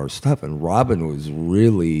directed our stuff, and Robin was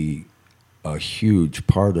really a huge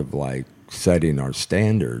part of like setting our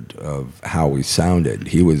standard of how we sounded.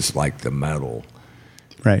 He was like the metal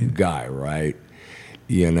guy, right?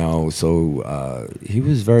 So he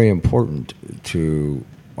was very important to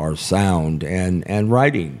our sound and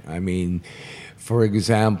writing. I mean, for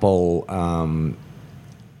example,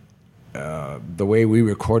 the way we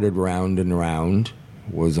recorded Round and Round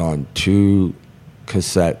was on 2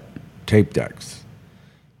 cassette tape decks.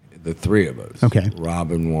 The 3 of us,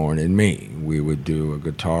 Robin, Warren, and me. We would do a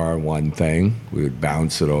guitar on one thing. We would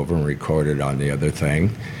bounce it over and record it on the other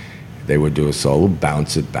thing. They would do a solo,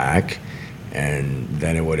 bounce it back, and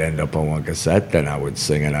then it would end up on one cassette. Then I would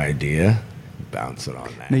sing an idea, bounce it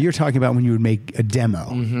on that. Now you're talking about when you would make a demo.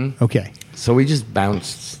 Mm-hmm. Okay. So we just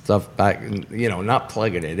bounced stuff back, and, not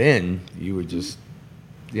plugging it in. You would just,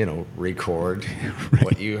 record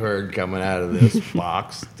what you heard coming out of this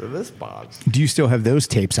box to this box. Do you still have those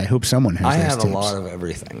tapes? I hope someone has I those have tapes. a lot of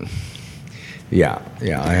everything. Yeah.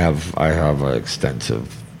 I have an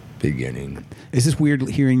extensive beginning. Is this weird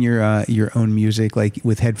hearing your own music like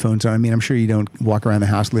with headphones on? I mean, I'm sure you don't walk around the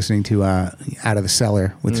house listening to Out of the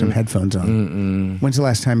Cellar with some headphones on. Mm-mm. When's the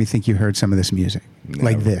last time you think you heard some of this music? Never.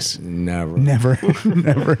 Like this? Never.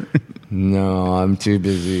 Never. No, I'm too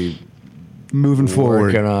busy moving forward,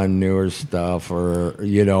 working on newer stuff, or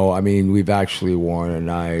we've actually, Warren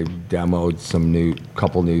and I demoed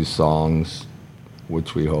couple new songs,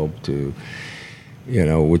 which we hope to,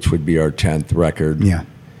 which would be our 10th record. Yeah.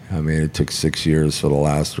 I mean, it took 6 years for the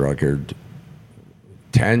last record,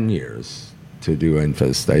 10 years to do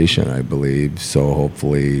Infestation, I believe. So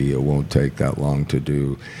hopefully it won't take that long to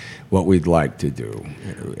do what we'd like to do.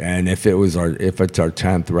 And if it's our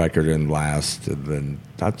 10th record and last, then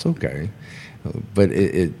that's okay. But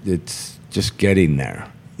it's just getting there.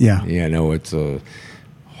 Yeah. It's a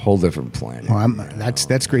whole different planet. Well,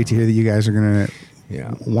 that's great to hear that you guys are going to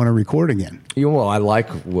want to record again. Well, I like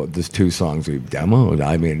these 2 songs we've demoed.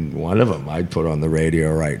 I mean, one of them I'd put on the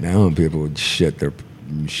radio right now, and people would shit a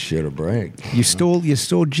break. You stole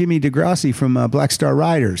Jimmy DeGrassi from Black Star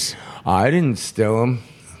Riders. I didn't steal him.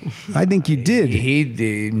 I think you did. He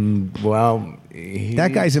did. Well,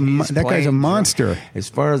 that guy's a monster. As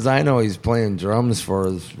far as I know, he's playing drums for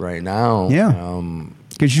us right now. Yeah.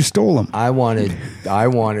 Because you stole him. I wanted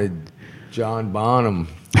John Bonham.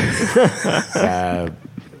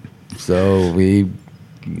 So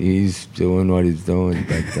he's doing what he's doing,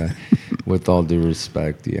 but with all due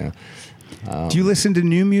respect, yeah. Do you listen to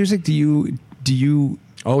new music? Do you?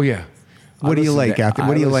 Oh yeah. What do you like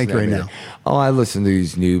What do you like right now? Oh, I listen to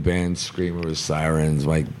these new bands, Screamer with Sirens.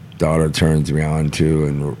 My daughter turns me on to,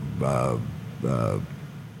 and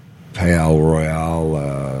Pale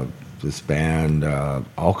Royale, this band,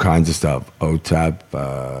 all kinds of stuff.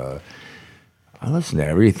 OTEP. I listen to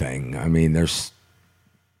everything. I mean,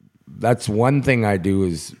 that's one thing I do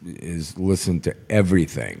is listen to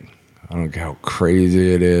everything. I don't care how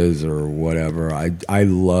crazy it is or whatever. I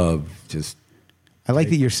love just. I like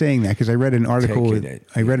that you're saying that because I read an article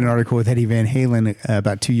with Eddie Van Halen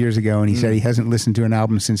about 2 years ago, and he said he hasn't listened to an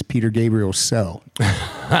album since Peter Gabriel's Cell.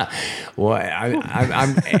 Well,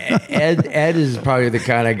 I'm Ed is probably the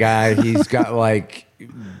kind of guy, he's got like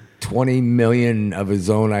 20 million of his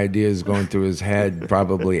own ideas going through his head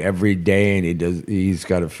probably every day, and he's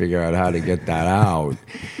got to figure out how to get that out.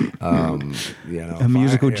 A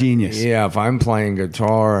musical genius. Yeah, if I'm playing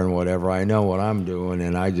guitar and whatever, I know what I'm doing,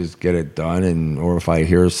 and I just get it done. Or if I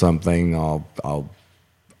hear something,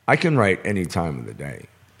 I can write any time of the day.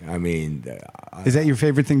 I mean, is that your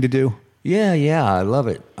favorite thing to do? Yeah, I love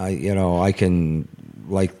it. I can,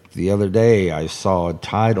 like the other day, I saw a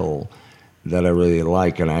title that I really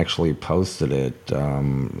like, and I actually posted it.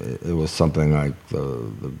 It was something like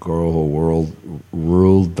the girl who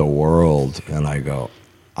ruled the world, and I go,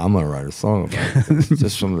 I'm gonna write a song about this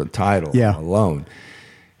just from the title alone.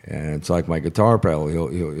 And it's like my guitar player.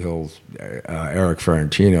 He'll Eric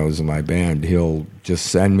Ferrantino is in my band. He'll just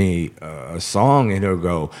send me a song, and he'll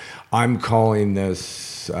go, I'm calling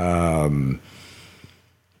this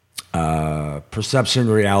perception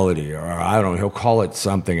reality, or I don't know. He'll call it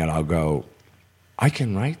something, and I'll go, I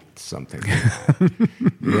can write something, or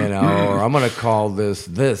I'm going to call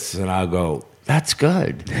this, and I'll go, that's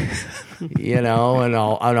good, and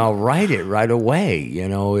I'll write it right away.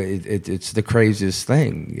 It's the craziest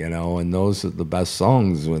thing, and those are the best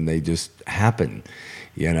songs when they just happen.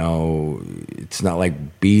 It's not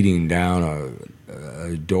like beating down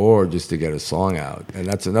a door just to get a song out, and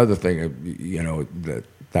that's another thing,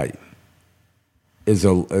 that is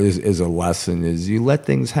a lesson is you let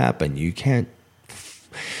things happen. You can't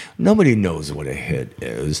nobody knows what a hit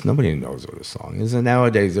is. Nobody knows what a song is. And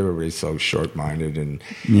nowadays, everybody's so short-minded and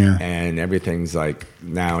everything's like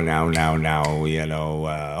now,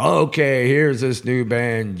 okay, here's this new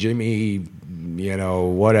band, Jimmy,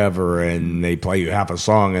 whatever, and they play you half a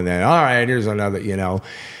song and then, all right, here's another,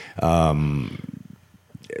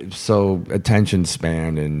 so attention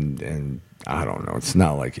span and I don't know, it's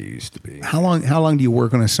not like it used to be. How long do you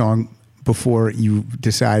work on a song before you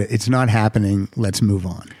decide it's not happening, let's move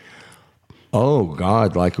on? Oh,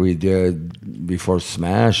 God, like we did before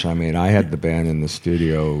Smash. I mean, I had the band in the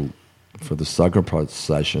studio for the Sucker Punch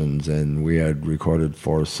sessions, and we had recorded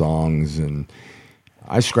 4 songs, and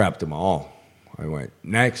I scrapped them all. I went,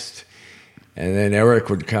 next. And then Eric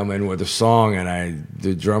would come in with a song, and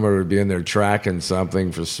the drummer would be in there tracking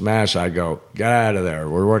something for Smash. I'd go, get out of there.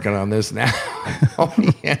 We're working on this now.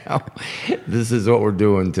 This is what we're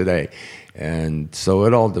doing today. And so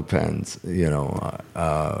it all depends, it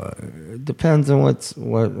depends on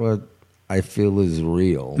what I feel is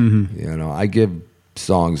real. Mm-hmm. I give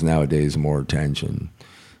songs nowadays more attention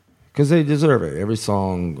because they deserve it. Every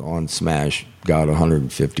song on Smash got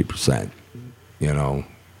 150%,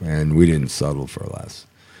 and we didn't settle for less.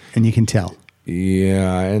 And you can tell.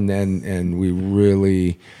 Yeah, and we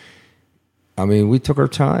really, we took our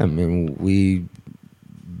time, and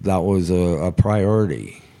that was a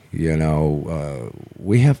priority.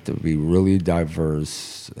 We have to be really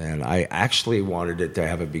diverse, and I actually wanted it to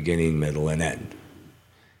have a beginning, middle, and end.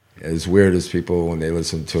 As weird as people, when they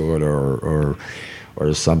listen to it or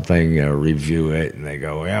something, review it, and they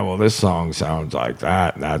go, yeah, well, this song sounds like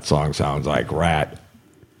that, and that song sounds like Rat.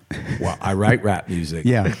 Well, I write rap music.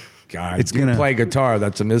 Yeah. God, play guitar.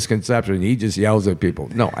 That's a misconception. He just yells at people.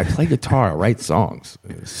 No, I play guitar. I write songs.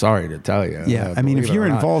 Sorry to tell you. Yeah, if you're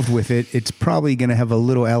involved with it, it's probably going to have a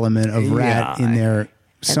little element of Rat in there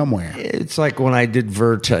somewhere. It's like when I did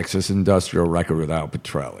Vertex, this industrial record without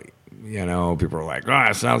Petrelli. People are like,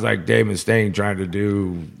 it sounds like Dave Mustaine trying to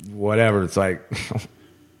do whatever. It's like,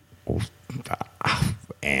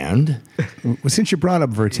 and? Well, since you brought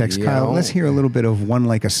up Vertex, Kyle, let's hear a little bit of One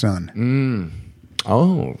Like a Sun.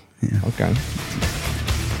 Oh, yeah. Okay.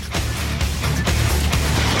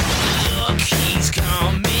 Look, he's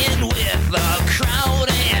coming with the crowd,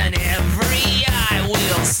 and every eye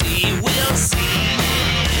will see him.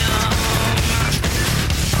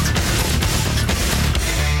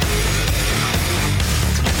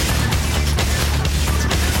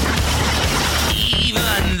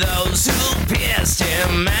 Even those who pierced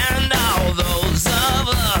him and all those of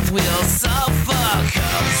earth will suffer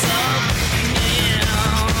 'cause of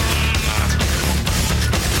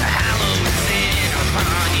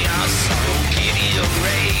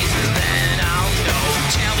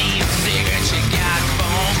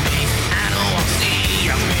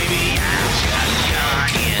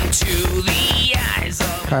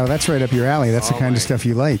Kyle, that's right up your alley. That's the kind of stuff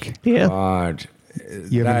you like. Yeah. God.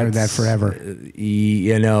 You haven't heard that forever.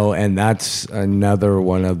 And that's another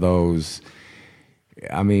one of those.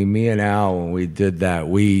 Me and Al, when we did that,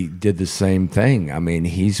 we did the same thing.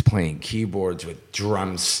 He's playing keyboards with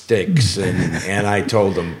drumsticks, and I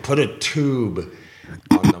told him, put a tube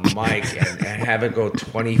on the mic and have it go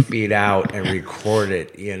 20 feet out and record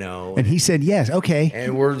it, And he said, yes, okay.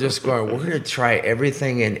 And we're just going, we're going to try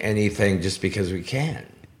everything and anything just because we can.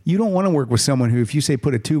 You don't want to work with someone who, if you say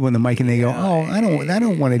put a tube on the mic and they go, oh, I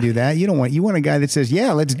don't want to do that. You want a guy that says,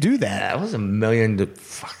 yeah, let's do that. That was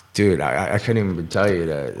dude, I couldn't even tell you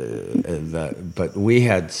that, but we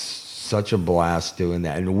had such a blast doing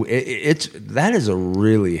that. And that is a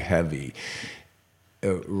really heavy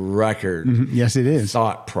record. Mm-hmm. Yes, it is.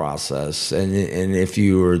 Thought process. And if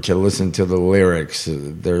you were to listen to the lyrics,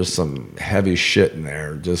 there's some heavy shit in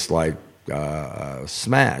there, just like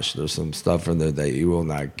Smash. There's some stuff in there that you will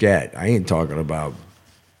not get. I ain't talking about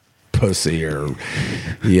pussy or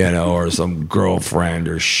or some girlfriend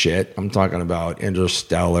or shit. I'm talking about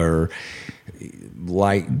interstellar,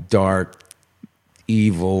 light, dark,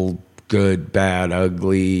 evil, good, bad,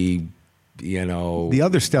 ugly, the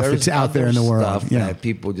other stuff that's out there in the world. Yeah. That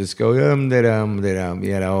people just go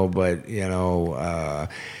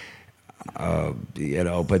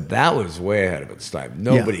but that was way ahead of its time.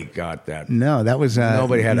 Nobody got that. No, that was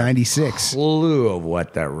nobody had 96. A clue of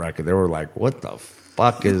what that record. They were like, "What the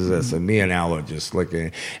fuck is this?" And me and Al were just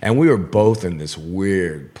looking, and we were both in this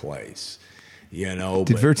weird place.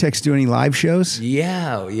 Did Vertex do any live shows?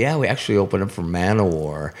 Yeah. We actually opened up for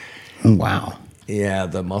Manowar. Oh, wow. Yeah,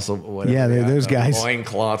 the muscle. Whatever, yeah, those guys,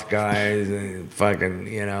 loincloth guys, and fucking,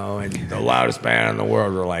 and the loudest band in the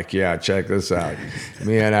world were like, "Yeah, check this out."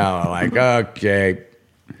 Me and Al are like, "Okay,"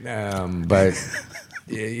 but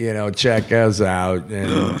check us out.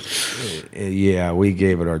 And yeah, we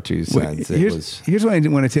gave it our 2 cents. Here's what I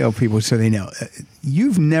want to tell people so they know.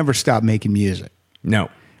 You've never stopped making music. No.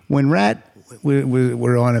 When Rat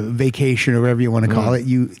were on a vacation or whatever you want to call it,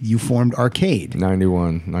 you formed Arcade.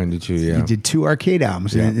 91, 92, yeah. You did 2 Arcade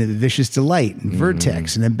albums, and then Vicious Delight and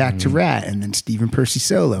Vertex, and then back to Rat, and then Stephen Pearcy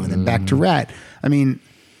solo, and then back to Rat. I mean,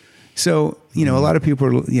 so, a lot of people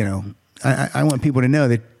are, I want people to know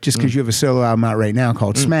that just because you have a solo album out right now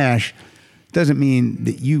called Smash doesn't mean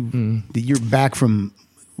that you're back from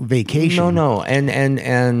vacation. No. And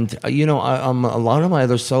a lot of my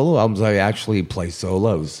other solo albums, I actually play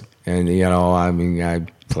solos. And, I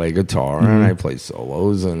play guitar and I play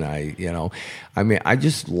solos and I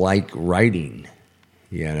just like writing,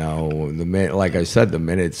 like I said, the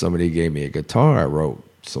minute somebody gave me a guitar, I wrote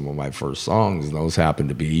some of my first songs, and those happened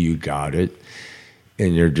to be You Got It,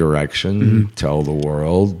 In Your Direction, Tell the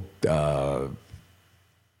World,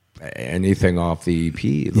 anything off the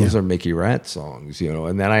EP. Those are Mickey Rat songs,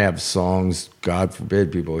 and then I have songs, God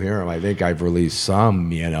forbid people hear them. I think I've released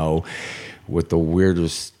some, with the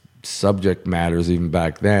weirdest subject matters even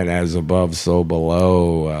back then, As Above, So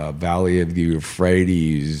Below, Valley of the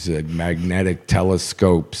Euphrates, magnetic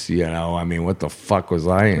telescopes, what the fuck was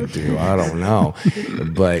I into? I don't know.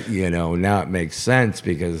 But, now it makes sense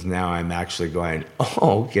because now I'm actually going,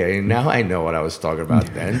 oh, okay, now I know what I was talking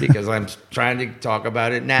about then because I'm trying to talk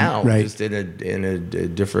about it now, just in a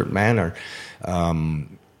different manner.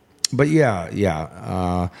 But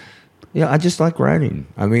yeah, I just like writing.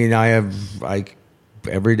 I mean,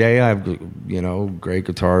 every day I have, great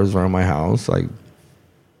guitars around my house.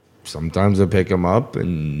 Sometimes I pick them up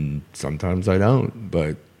and sometimes I don't.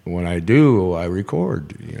 But when I do, I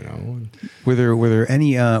record, Were there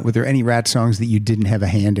any Rat songs that you didn't have a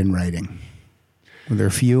hand in writing? Were there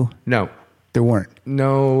a few? No. There weren't?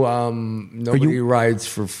 No, Nobody Rides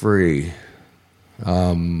for Free.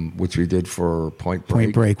 Which we did for Point Break.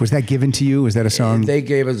 Point Break. Was that given to you? Was that a song? They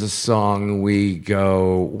gave us a song. We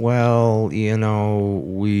go, well,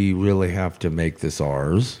 we really have to make this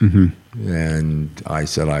ours. And I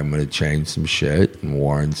said, I'm going to change some shit. And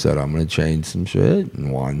Warren said, I'm going to change some shit.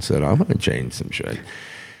 And Juan said, I'm going to change some shit.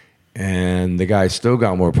 And the guy still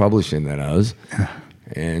got more publishing than us.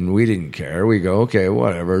 And we didn't care. We go, okay,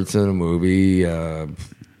 whatever. It's in a movie.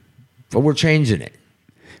 But we're changing it.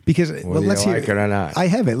 Because let's hear it or not. I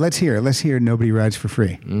have it. Let's hear it. Let's hear Nobody Rides for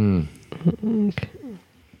Free. Okay.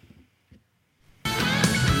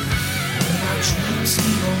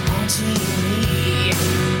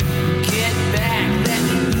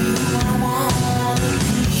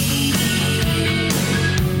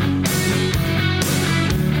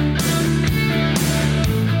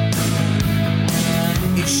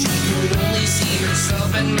 If she could only see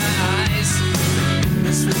herself in my eyes,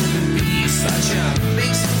 this wouldn't be such a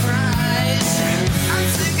big surprise. I'm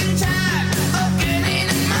sick and tired of getting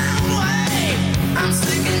in my way. I'm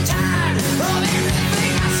sick and tired of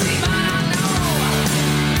everything I see, but I know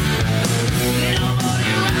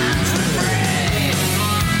nobody rides for free.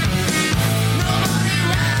 Nobody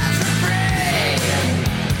rides for free.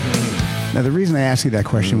 Now, the reason I asked you that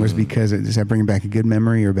question was because does that bring back a good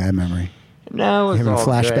memory or a bad memory? No, it was having a all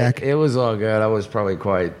flashback? good. It was all good. I was probably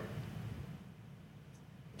quite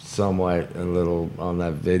somewhat a little on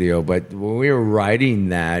that video, but when we were writing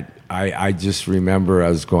that, I just remember I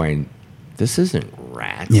was going, this isn't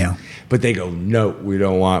Rat. Yeah. But they go, no, we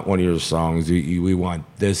don't want one of your songs. We want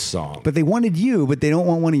this song. But they wanted you, but they don't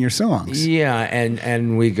want one of your songs. Yeah,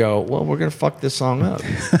 and we go, well, we're gonna fuck this song up,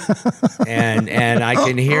 and I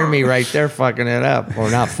can hear me right there fucking it up, or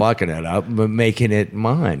not fucking it up, but making it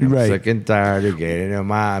mine. I'm sick and tired of getting it.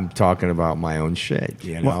 I'm talking about my own shit,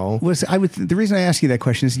 Well, listen, the reason I ask you that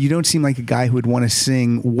question is you don't seem like a guy who would want to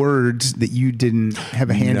sing words that you didn't have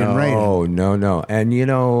a hand in writing. No,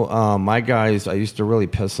 and my guys, I used to really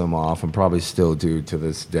piss them off, and probably still do to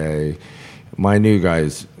this day. My new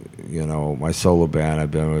guys, my solo band,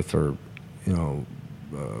 I've been with for,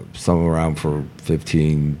 some around for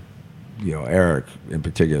 15, Eric in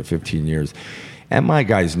particular, 15 years. And my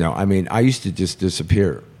guys know, I used to just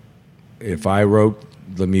disappear. If I wrote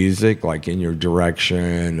the music, like In Your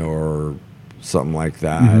Direction or something like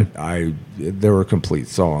that, there were complete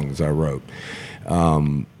songs I wrote.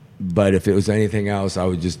 But if it was anything else, I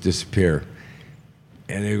would just disappear.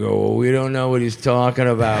 And they go, well, we don't know what he's talking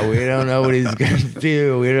about. We don't know what he's going to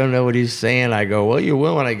do. We don't know what he's saying. I go, well, you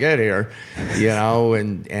will when I get here,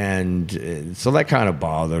 and so that kind of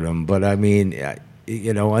bothered him. But and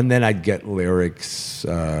then I'd get lyrics,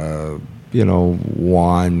 Juan,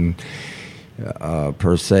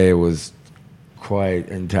 per se, was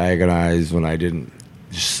quite antagonized when I didn't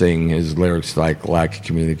sing his lyrics like lack of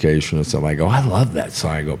communication or something. I go, I love that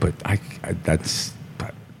song. I go, but that's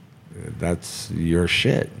your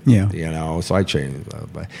shit. Yeah. You know, so I changed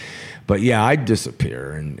it. But yeah, I'd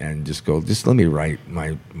disappear and just go, just let me write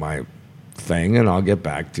my thing and I'll get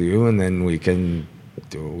back to you and then we can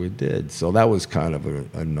do what we did. So that was kind of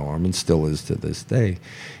a norm and still is to this day.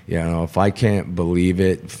 You know, if I can't believe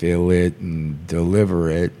it, feel it, and deliver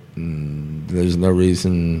it, there's no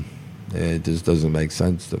reason. It just doesn't make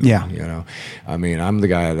sense to me. Yeah. You know, I mean, I'm the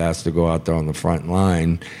guy that has to go out there on the front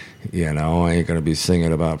line. You know, I ain't gonna be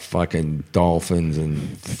singing about fucking dolphins and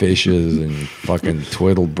fishes and fucking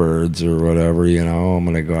twiddle birds or whatever. You know, I'm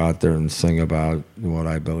gonna go out there and sing about what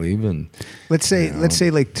I believe in. Let's say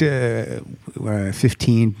like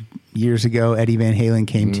 15 years ago, Eddie Van Halen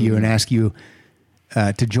came to you and asked you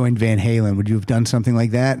to join Van Halen. Would you have done something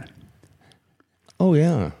like that? Oh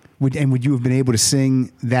yeah. Would you have been able to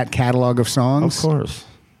sing that catalog of songs? Of course.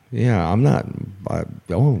 Yeah, I'm not.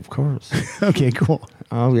 Of course. Okay, cool.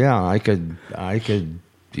 Oh yeah, I could.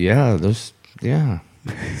 Yeah, yeah.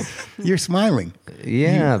 You're smiling.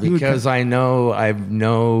 Yeah, You would because I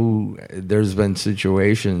know there's been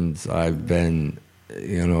situations I've been,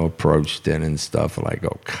 approached in and stuff, and I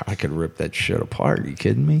go, I could rip that shit apart. Are you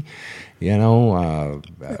kidding me? Were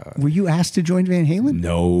you asked to join Van Halen?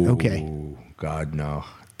 No. Okay. God, no.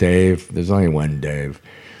 Dave, there's only one Dave.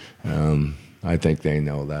 I think they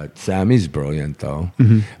know that. Sammy's brilliant, though.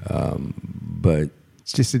 Mm-hmm. But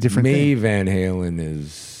it's just a different thing. Van Halen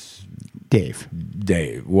is Dave.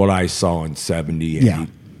 What I saw in 78, Yeah.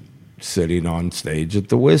 sitting on stage at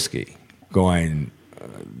the Whiskey, going,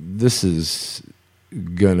 this is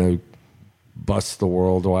going to bust the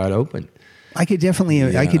world wide open. I could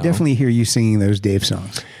definitely hear you singing those Dave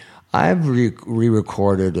songs. I've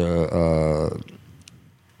re-recorded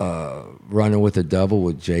Running with the Devil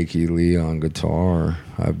with Jakey Lee on guitar.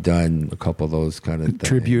 I've done a couple of those kind of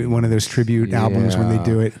things. One of those tribute albums when they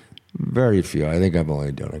do it. Very few. I think I've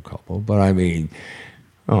only done a couple. But I mean,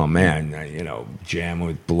 oh man, jam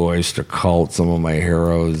with Blue Oyster Cult, some of my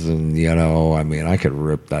heroes, and I mean, I could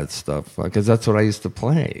rip that stuff because that's what I used to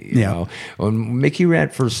play. You know? When Mickey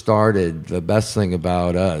Rat first started, the best thing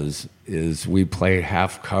about us is we played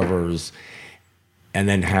half covers and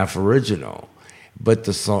then half original. But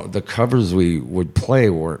the covers we would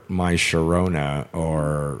play weren't My Sharona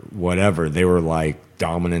or whatever. They were like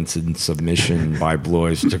Dominance and Submission by Blue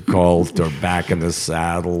Oyster Cult or Back in the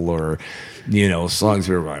Saddle or, songs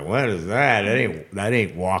we were like, what is that? That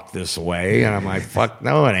ain't Walk This Way. And I'm like, fuck,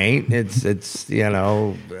 no, it ain't. It's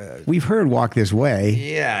We've heard Walk This Way.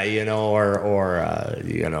 Yeah,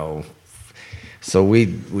 so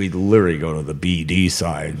we'd literally go to the BD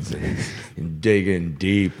sides and dig in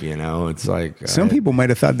deep, It's like some people might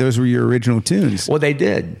have thought those were your original tunes. Well, they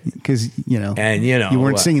did because you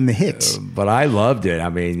weren't singing the hits. But I loved it. I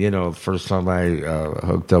mean, the first time I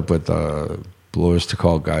hooked up with Blue Oyster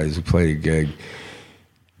Cult guys who played a gig,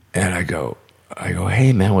 and I go,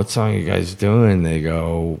 hey man, what song are you guys doing? They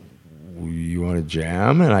go, you want to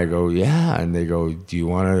jam? And I go, yeah. And they go, do you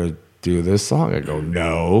want to do this song? I go,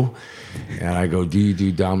 no. And I go, do you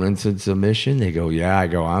do Dominance and Submission? They go, yeah. I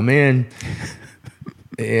go, I'm in.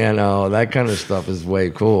 That kind of stuff is way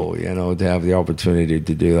cool. To have the opportunity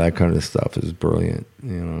to do that kind of stuff is brilliant.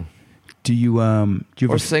 Do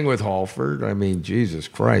you sing with Halford? I mean, Jesus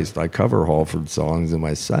Christ, I cover Halford songs in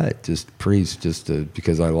my set,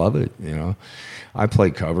 because I love it. I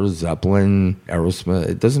play covers, Zeppelin, Aerosmith.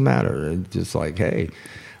 It doesn't matter. It's just like, hey,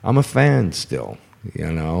 I'm a fan still.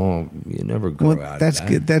 You never grow out that's of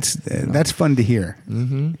that. good. That's fun to hear.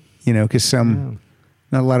 Mm-hmm. Because not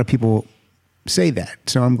a lot of people say that.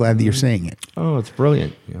 So I'm glad that you're saying it. Oh, it's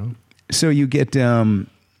brilliant. So you get Out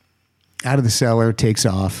of the Cellar takes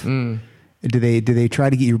off. Do they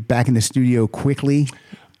try to get you back in the studio quickly?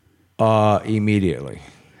 Immediately.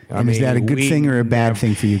 Is that a good thing or a bad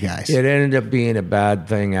thing for you guys? It ended up being a bad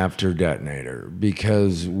thing after Detonator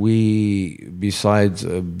because we, besides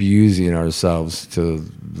abusing ourselves to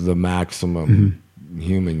the maximum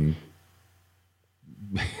human,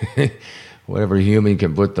 whatever human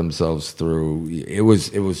can put themselves through, it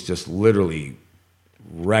was just literally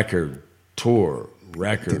record, tour,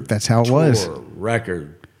 record. That's how it was.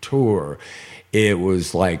 Record, tour. It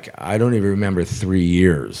was like, I don't even remember 3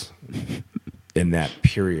 years. In that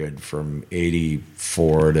period from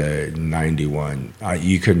 84 to 91,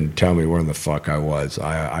 you couldn't tell me where the fuck I was,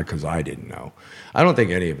 because I didn't know. I don't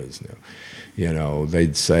think any of us knew.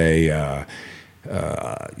 They'd say, oh,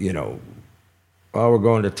 we're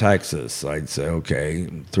going to Texas. I'd say, okay.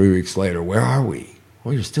 3 weeks later, where are we?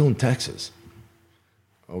 Well, you're still in Texas.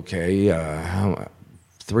 Okay,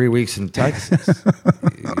 3 weeks in Texas.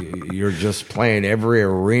 You're just playing every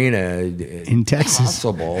arena In Texas.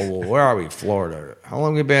 possible. Well, where are we? Florida. How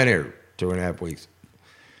long have you been here? 2.5 weeks.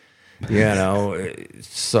 You know,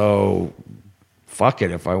 so fuck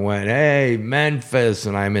it. If I went, hey, Memphis,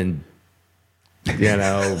 and I'm in, you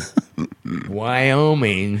know,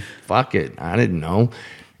 Wyoming, fuck it. I didn't know.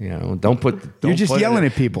 You know, You're just put yelling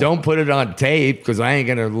it, at people. Don't put it on tape because I ain't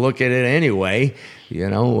gonna look at it anyway. You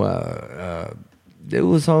know, it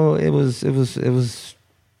was all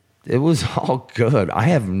good. I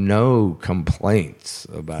have no complaints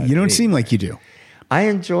about it. You don't seem like you do. I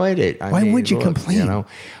enjoyed it. Why would you complain? You know,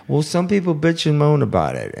 well, some people bitch and moan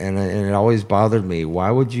about it, and it always bothered me. Why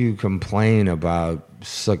would you complain about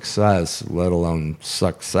success, let alone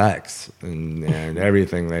suck sex and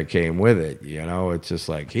everything that came with it? You know, it's just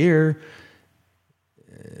like here.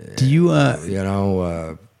 Do you? You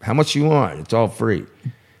know, how much you want? It's all free.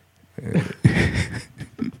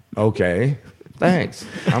 Okay, thanks.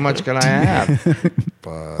 How much can I have?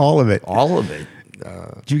 All of it. All of it.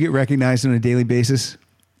 Do you get recognized on a daily basis?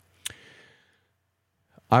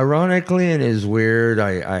 Ironically, and is weird.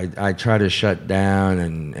 I try to shut down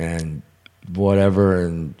and whatever,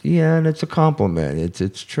 and and it's a compliment.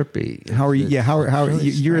 It's trippy. How are you? It's How are really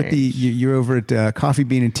you? You're strange. you're over at Coffee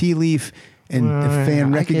Bean and Tea Leaf, and a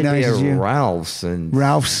fan recognizes I could be at you.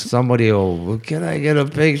 Ralph's. Somebody will. Can I get a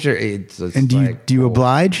picture? It's And do like, you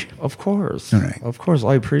oblige? Of course. All right. Of course,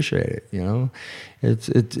 I appreciate it. You know, it's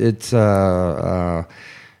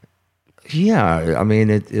yeah. I mean,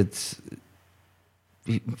 it's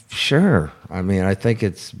sure. I mean, I think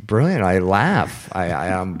it's brilliant. I laugh.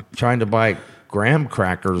 I'm trying to buy graham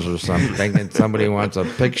crackers or something, and somebody wants a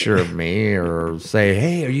picture of me or say,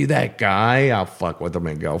 "Hey, are you that guy?" I'll fuck with them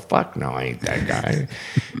and go, "Fuck no, I ain't that guy."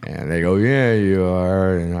 And they go, "Yeah, you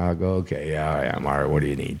are," and I'll go, "Okay, yeah, I am. All right, what do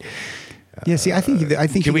you need?" Yeah. See, I think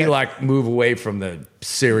Can you we got- like move away from the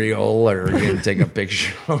cereal, or you can take a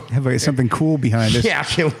picture? have something cool behind us. Yeah,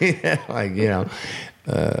 can we? Like, you know.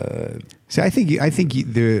 See, I think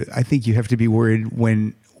you have to be worried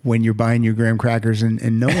when you're buying your graham crackers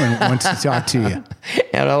and no one wants to talk to you.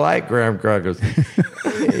 And I like graham crackers.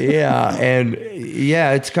 Yeah, and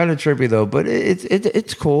it's kind of trippy though, but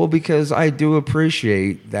it's cool because I do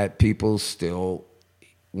appreciate that people still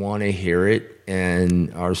want to hear it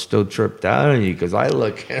and are still tripped out on you, because I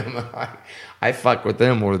look at them, I fuck with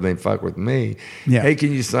them more than they fuck with me. Yeah. Hey,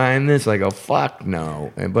 can you sign this? I go, fuck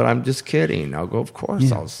no. But I'm just kidding. I'll go, of course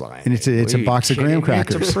I'll sign And it. it's a Are you box of kidding graham me?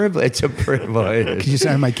 crackers. It's a privilege. It's a privilege. Can you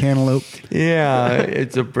sign my cantaloupe? Yeah,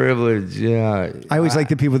 it's a privilege. Yeah. I always like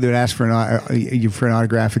the people that ask for an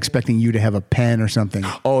autograph, expecting you to have a pen or something.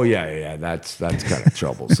 Oh yeah. That's kind of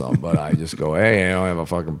troublesome. But I just go, hey, I don't have a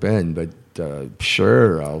fucking pen, but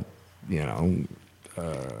sure, I'll, you know,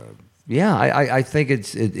 I think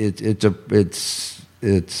it's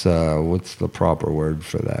what's the proper word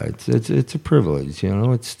for that? It's a privilege, you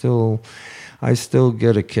know. It's still, I still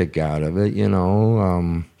get a kick out of it, you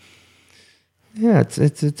know.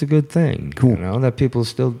 It's a good thing, Cool. you know, that people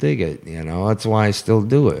still dig it, you know. That's why I still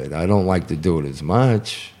do it. I don't like to do it as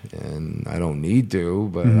much, and I don't need to,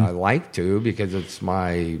 but I like to, because it's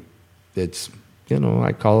you know,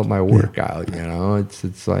 I call it my workout, you know.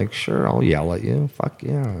 It's like, sure, I'll yell at you. Fuck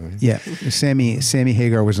yeah. Yeah, Sammy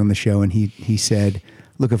Hagar was on the show, and he said,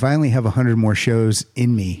 "Look, if I only have 100 more shows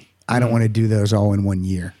in me, I don't want to do those all in 1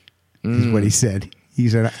 year." Is what he said. He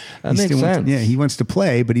said That makes sense. He wants to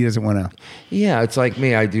play, but he doesn't want to. Yeah, it's like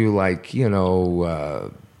me. I do like, you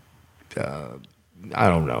know, I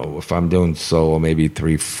don't know if I'm doing solo, maybe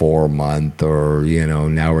 3-4 a month, or, you know,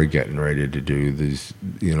 now we're getting ready to do these,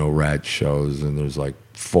 you know, rat shows, and there's like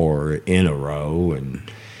 4 in a row, and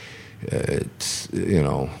it's, you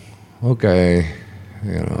know, okay,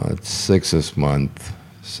 you know, it's 6 this month,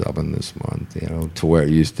 7 this month, you know, to where it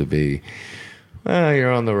used to be. Well,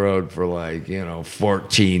 you're on the road for like, you know,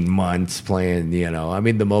 14 months playing, you know. I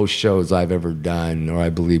mean, the most shows I've ever done, or I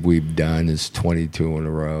believe we've done, is 22 in a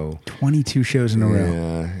row. 22 shows in a row.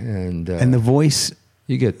 Yeah, And the voice.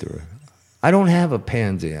 you get through it. I don't have a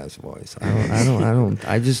pansy ass voice. I don't.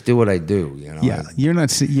 I just do what I do. You know. Yeah, you're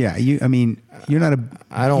not. Yeah, you. I mean, you're not a.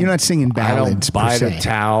 I don't. You're not singing ballads. I don't buy per the se.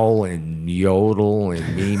 towel and yodel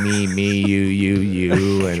and me,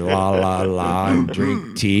 you, and la, and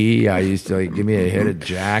drink tea. I used to give me a hit of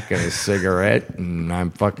Jack and a cigarette, and I'm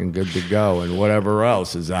fucking good to go. And whatever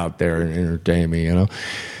else is out there and entertain me, you know.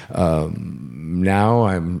 Now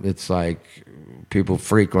it's like, people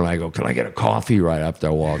freak when I go, can I get a coffee right after I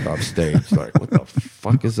walk off stage? Like, what the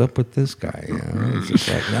fuck is up with this guy? You know? It's just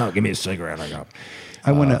like, no, give me a cigarette. I go,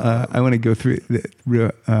 I want to go through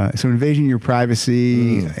so Invasion of Your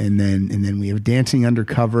Privacy, and then we have Dancing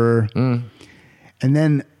Undercover, and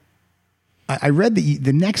then I read that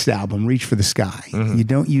the next album, Reach for the Sky, you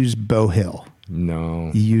don't use Beau Hill.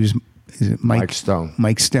 No. You use Mike Stone.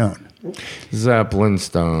 Mike Stone. Zeppelin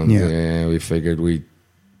Stone. Yeah. Yeah, we figured we'd,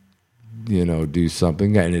 do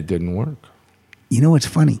something, and it didn't work. You know what's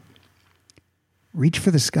funny? Reach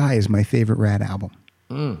for the Sky is my favorite Rat album.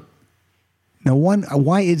 Now,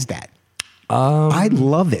 why is that? I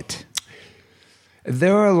love it.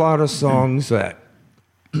 There are a lot of songs that,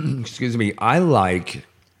 excuse me, I like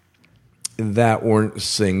that weren't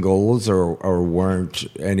singles or weren't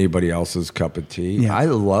anybody else's cup of tea. Yeah. I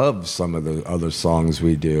love some of the other songs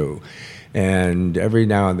we do. And every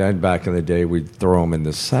now and then, back in the day, we'd throw them in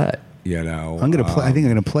the set, I'm gonna play. I think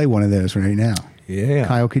I'm gonna play one of those right now. Yeah.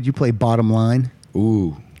 Kyle, could you play Bottom Line?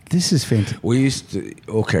 Ooh. This is fantastic. We used to...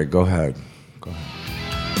 Okay, go ahead. Turning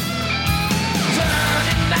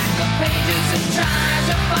back the pages and trying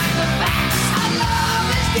to find the facts. Our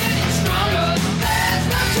love is getting stronger. There's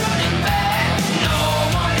no turning back. No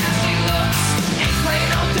more nasty looks. Ain't play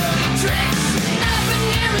no dirty tricks. Nothing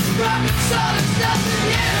here is broken, so there's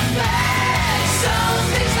nothing here to fix. Some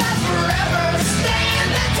things last forever. Stand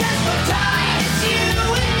the test of time. It's you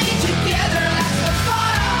and me together. That's the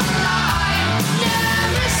bottom line.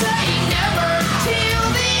 Never say never till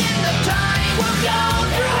the end of time. We'll go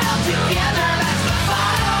through hell together. That's the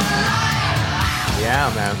bottom line. Yeah,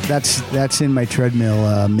 man. That's in my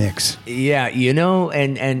treadmill mix. Yeah,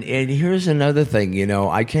 and here's another thing,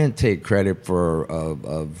 I can't take credit for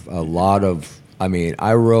a lot of... I mean,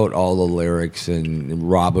 I wrote all the lyrics, and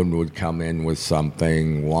Robin would come in with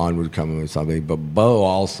something, Juan would come in with something, but Beau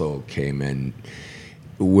also came in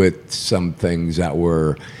with some things that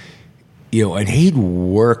were, and he'd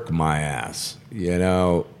work my ass,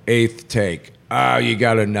 eighth take. Oh, you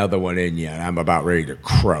got another one in you. I'm about ready to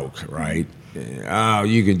croak, right? Oh,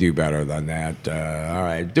 you can do better than that. All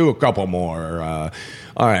right, do a couple more. All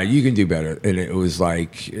right, you can do better. And it was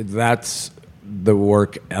like, that's the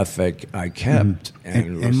work ethic I kept.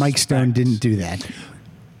 And Mike Stone didn't do that.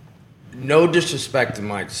 No disrespect to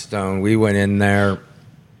Mike Stone. We went in there,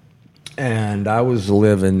 and I was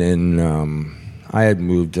living in, I had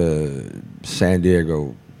moved to San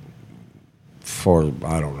Diego for,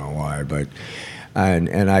 I don't know why, but,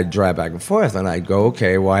 and I'd drive back and forth, and I'd go,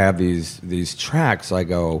 okay, well, I have these tracks. I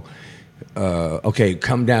go, okay,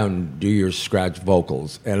 come down, do your scratch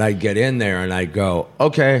vocals. And I'd get in there, and I'd go,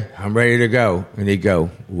 okay, I'm ready to go. And he'd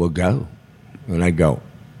go, well, go. And I'd go,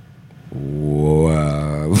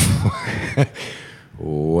 whoa.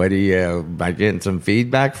 What do you, am I getting some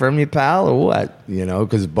feedback from you, pal, or what?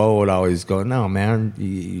 Because Beau would always go, no, man,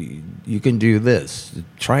 you can do this.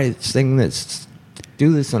 Try sing this.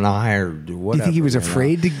 Do this in a higher, whatever. You think he was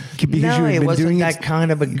afraid to? Because you had he been wasn't doing that it?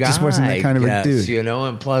 kind of a guy. He just wasn't that kind of a dude.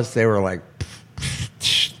 And plus they were like,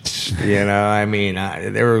 I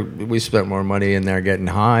mean, we spent more money in there getting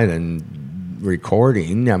high than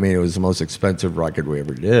recording. I mean, it was the most expensive record we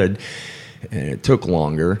ever did, and it took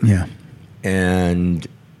longer. Yeah. And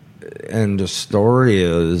the story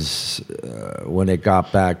is, when it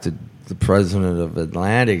got back to the president of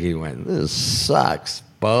Atlantic, he went, "This sucks,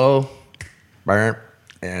 Beau, burnt,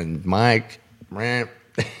 and Mike, burnt."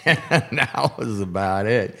 And that was about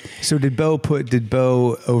it. So did Beau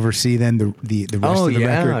oversee then the rest of the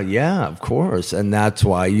record? Yeah, of course, and that's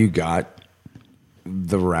why you got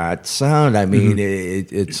the Rat sound. I mean,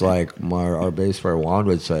 it's like our bass player Juan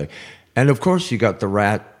would say, and of course you got the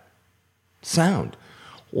Rat sound.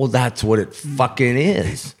 Well, that's what it fucking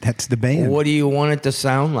is. That's the band. What do you want it to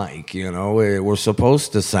sound like? We're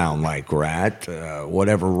supposed to sound like Rat,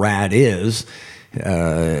 whatever Rat is.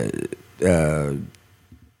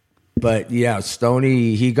 But yeah,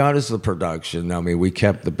 Stoney, he got us the production. I mean, we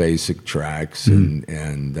kept the basic tracks,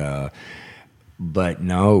 but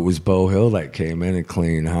no, it was Beau Hill that came in and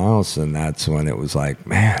cleaned house, and that's when it was like,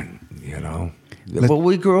 man, But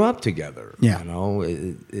we grew up together. Yeah.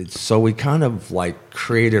 It's so we kind of like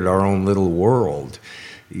created our own little world.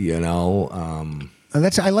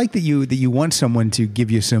 I like that you want someone to give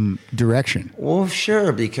you some direction. Well,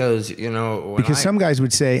 sure, because some guys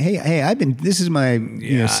would say, "Hey, this is my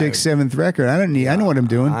 6th, 7th record. I know what I'm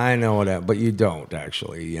doing." I know that, but you don't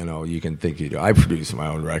actually. You can think you do. I produce my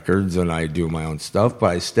own records and I do my own stuff, but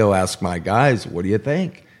I still ask my guys, "What do you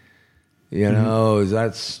think?"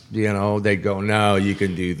 That's they go, "No, you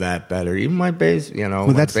can do that better." Even my bass,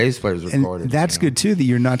 my bass players recorded. And that's good too, that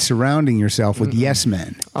you're not surrounding yourself with yes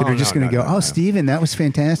men that are just going to go, "Oh, Steven, that was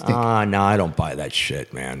fantastic." No, I don't buy that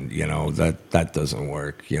shit, man. That doesn't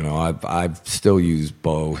work. I've still used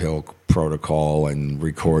Beau Hill protocol and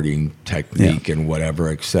recording technique and whatever,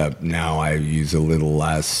 except now I use a little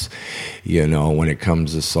less, when it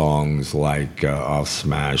comes to songs like off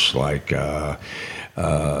Smash, like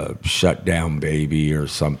Shut Down Baby or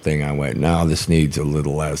something. I went, no, this needs a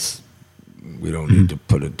little less. We don't need to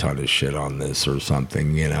put a ton of shit on this or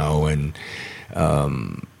something, and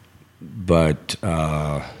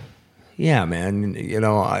yeah, man,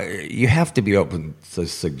 you have to be open to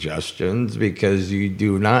suggestions because you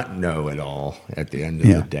do not know it all at the end of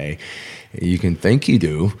the day. You can think you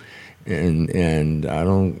do, and I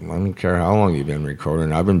don't care how long you've been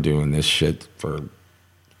recording. I've been doing this shit for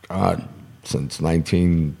since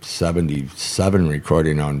 1977,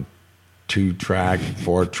 recording on 2-track,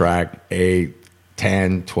 4-track, 8,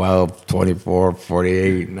 10, 12, 24,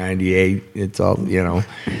 48, 98. It's all, Well,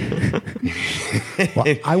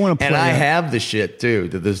 I want to play. And I have the shit too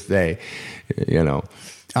to this day,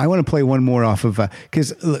 I want to play one more off of, because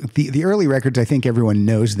the early records, I think everyone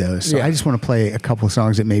knows those. So I just want to play a couple of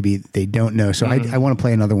songs that maybe they don't know. So I want to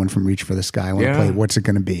play another one from Reach for the Sky. I want to play What's It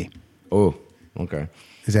Gonna Be? Oh, okay.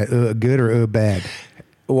 Is that good or bad?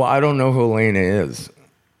 Well, I don't know who Elena is.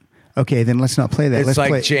 Okay, then let's not play that. It's let's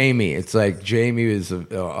like play. Jamie. It's like Jamie is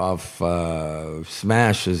off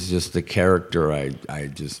Smash is just a character I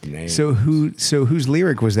just named. So whose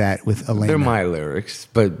lyric was that with Elena? They're my lyrics,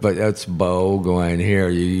 but that's Bo going here.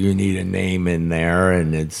 You need a name in there,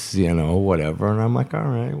 and it's whatever. And I'm like, all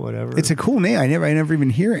right, whatever. It's a cool name. I never even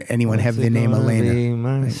hear anyone have the name Elena. Be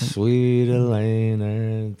my sweet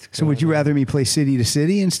Elena. So would you rather me play City to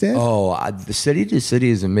City instead? Oh, the City to City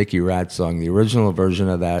is a Mickey Rat song. The original version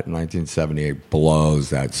of that in 1978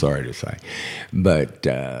 blows that. Sorry to say, but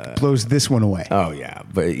blows this one away. Oh yeah,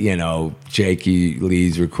 but Jakey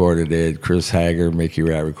Lee's recorded it. Chris Hager, Mickey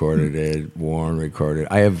Rat recorded it. Warren recorded.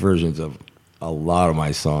 I have versions of a lot of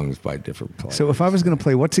my songs by different players. So if I was going to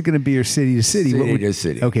play What's It Going to Be or City to City, City to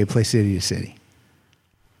City. Okay, play City to City.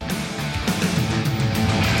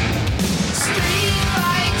 Street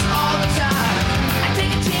fights all the time. I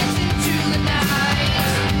take a chance into the night.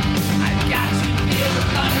 I've got to feel the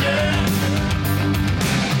thunder.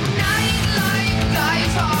 Night light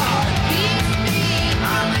dies hard. Keeps me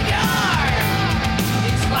on the guard.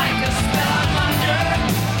 It's like a spell I'm under.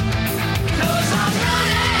 'Cause I'm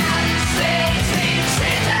running city to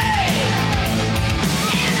city.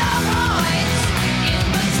 And the points in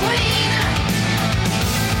between.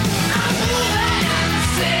 I'm moving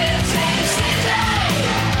city to city.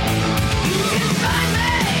 You can find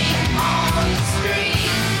me on the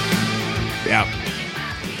street. Yeah.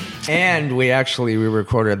 And we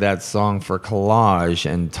recorded that song for Collage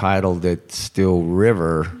and titled it Still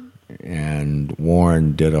River, and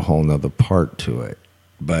Warren did a whole nother part to it.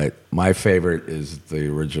 But my favorite is the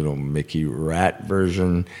original Mickey Rat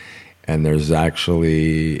version, and it's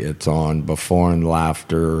on Before and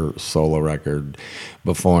Laughter solo record,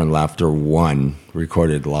 Before and Laughter 1,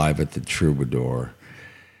 recorded live at the Troubadour.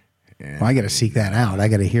 Well, I got to seek that out. I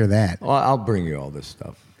got to hear that. Well, I'll bring you all this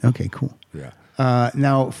stuff. Okay, cool. Yeah.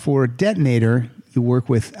 Now for Detonator, you work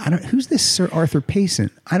with who's this Sir Arthur Payson?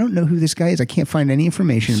 I don't know who this guy is. I can't find any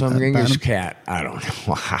information Some about English him. cat. I don't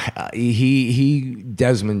know.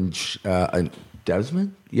 Desmond.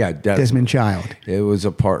 Desmond? Yeah, Desmond Child. It was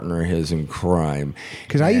a partner of his in crime.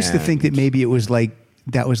 Because I used to think that maybe it was like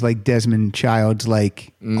Desmond Child's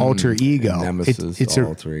alter ego. Nemesis, it's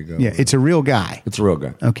alter ego. Yeah, it's a real guy. It's a real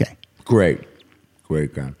guy. Okay. Great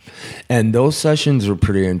guy. And those sessions were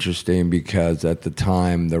pretty interesting because at the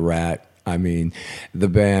time, the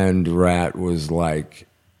band Rat was like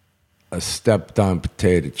a stepped-on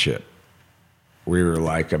potato chip. We were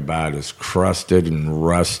like about as crusted and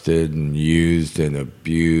rusted and used and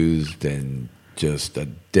abused and just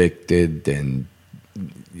addicted, and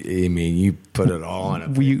you put it all in a...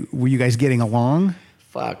 Were you guys getting along?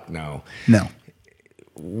 Fuck no. No.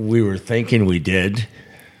 We were thinking we did,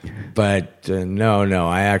 but no.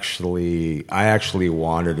 I actually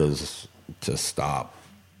wanted us to stop,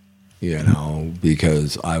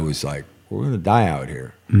 because I was like, we're gonna die out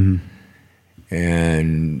here. Mm-hmm.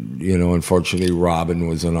 And unfortunately, Robin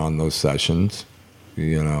wasn't on those sessions.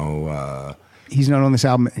 He's not on this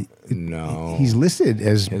album. No, he's listed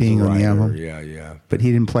as His being on the writer, album. Yeah. But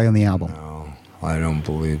he didn't play on the album. No, I don't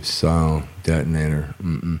believe so. Detonator.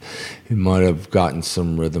 Mm-mm. He might have gotten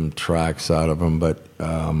some rhythm tracks out of him, but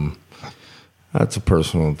that's a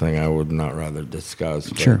personal thing I would not rather discuss.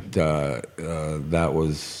 But, sure. That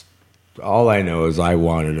was all I know is I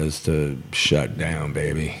wanted us to shut down,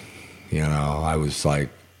 baby. I was like,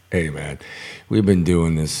 hey, man, we've been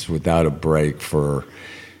doing this without a break for,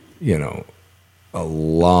 a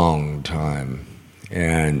long time.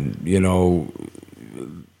 And,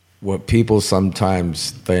 what people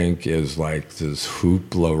sometimes think is like this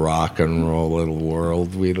hoopla rock and roll little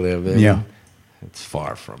world we live in. Yeah. It's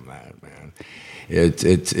far from that, man. It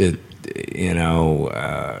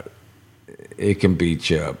it can beat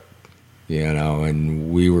you up,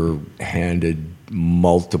 and we were handed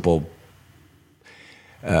multiple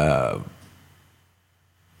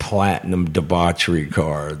platinum debauchery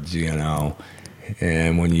cards,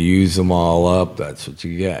 and when you use them all up, that's what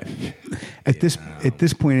you get. At this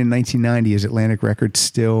point in 1990, is Atlantic Records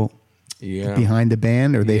still behind the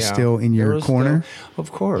band? Are they still in your corner?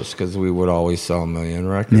 Of course, because we would always sell 1 million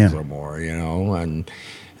records or more, and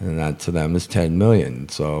that to them is 10 million.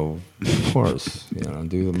 So of course,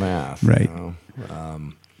 do the math. Right.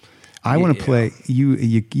 I want to play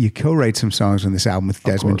you co-write some songs on this album with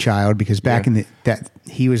Desmond Child, because back in that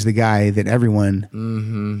he was the guy that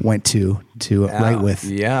everyone went to write with.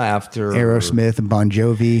 Yeah, after Aerosmith and Bon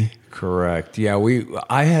Jovi. Correct. Yeah,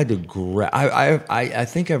 I had to I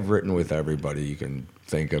think I've written with everybody you can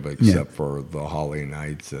think of except for the Holly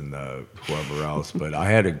Knights and whoever else, but I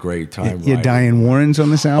had a great time writing. Yeah, Diane Warren's on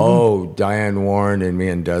this album? Oh, Diane Warren and me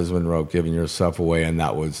and Desmond wrote Giving Yourself Away, and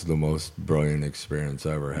that was the most brilliant experience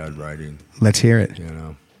I ever had writing. Let's hear it.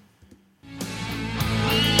 You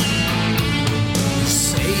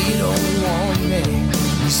say you don't want me,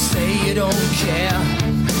 you say you don't care,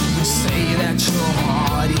 you say that your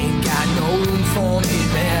heart ain't got no room for me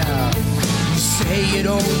there. You say you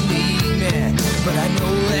don't need me, but I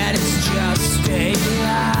know that it's just a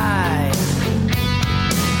lie.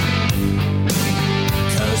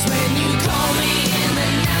 'Cause when you call me in the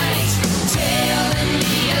night, telling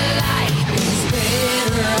me a lie, it's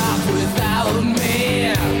better off without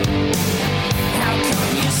me. How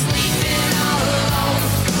come you're sleeping all alone,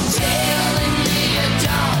 telling me you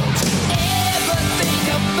don't ever think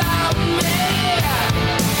about me?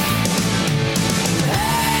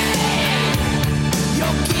 Hey,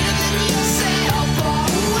 you're giving yourself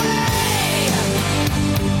away.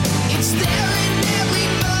 It's there in every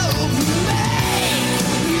move you make.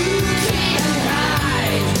 You can't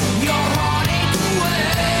hide your heartache away.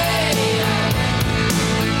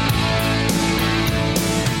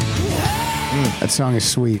 That song is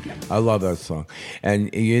sweet. I love that song,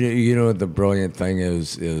 and you know what the brilliant thing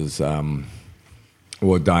is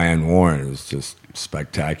Diane Warren is just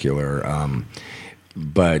spectacular.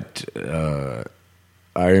 But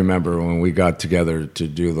I remember when we got together to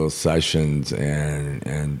do those sessions,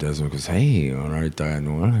 and Desmond goes, "Hey, you want to write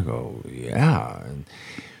Diane Warren?" I go, "Yeah." And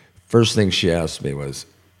first thing she asked me was,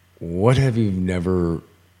 "What have you never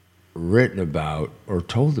written about or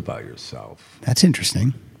told about yourself?" That's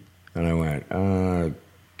interesting. And I went,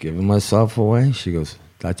 "Giving Myself Away?" She goes,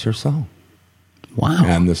 "That's your song." Wow.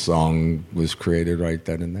 And the song was created right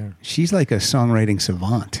then and there. She's like a songwriting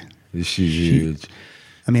savant. She's huge.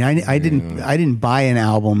 I mean, I didn't buy an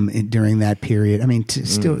album during that period. I mean,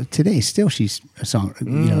 still today, she's a song,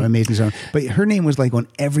 amazing song. But her name was like on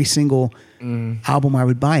every single album I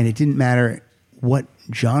would buy, and it didn't matter what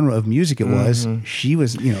genre of music it was. She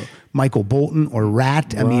was, Michael Bolton or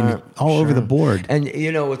Rat. I mean, all over the board. And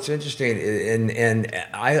what's interesting, and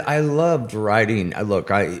I loved writing. Look,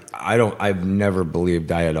 I've never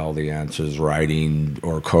believed I had all the answers writing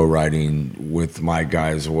or co-writing with my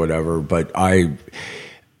guys or whatever. But I've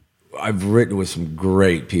written with some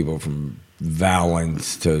great people, from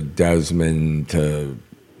Valance to Desmond to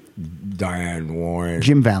Diane Warren,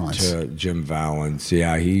 Jim Valance.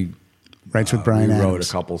 Yeah, he writes with Brian Adams. He wrote a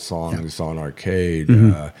couple songs on Arcade.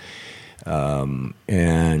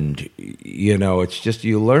 And it's just,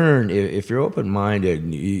 you learn, if you're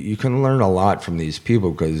open-minded, you can learn a lot from these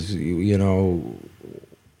people, because we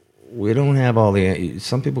don't have all the,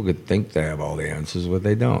 some people could think they have all the answers, but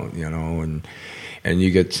they don't, and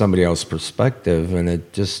you get somebody else's perspective, and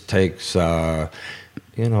it just takes having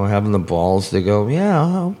the balls to go,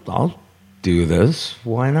 I'll do this,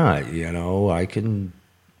 why not?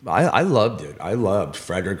 I loved it. I loved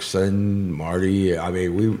Fredrickson, Marty. I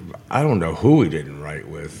mean, I don't know who we didn't write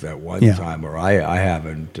with at one time, or I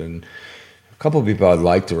haven't. And a couple of people I'd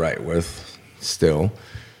like to write with still.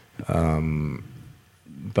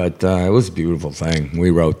 But it was a beautiful thing. We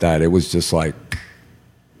wrote that. It was just like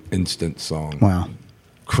instant song. Wow.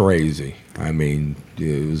 Crazy. I mean,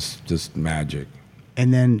 it was just magic.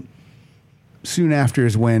 And then soon after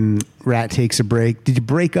is when Rat takes a break. Did you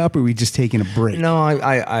break up, or were we just taking a break? No,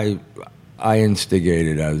 I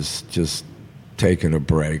instigated us just taking a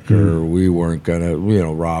break, or we weren't gonna.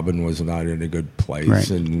 Robin was not in a good place, right.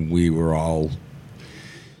 And we were all,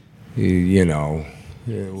 you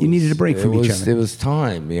needed a break from each other. It was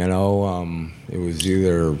time, It was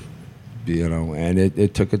either you know, and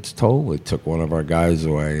it took its toll. It took one of our guys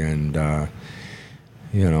away, and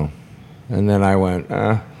you know, and then I went,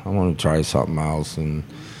 I want to try something else, and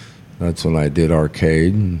that's when I did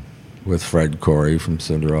Arcade with Fred Corey from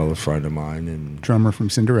Cinderella, a friend of mine, and Drummer from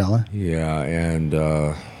Cinderella. yeah, and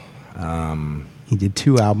He did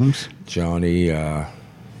 2 albums. Johnny,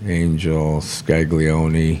 Angel,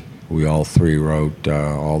 Scaglione. We all 3 wrote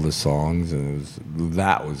all the songs, and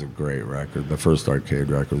that was a great record. The first Arcade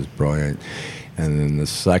record was brilliant, and then the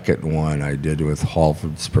second one I did with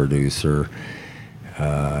Halford's producer,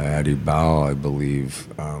 Eddie Ball, I believe.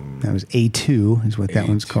 That was A2 is what that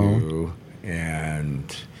one's called.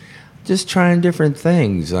 And just trying different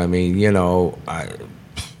things. I mean, you know,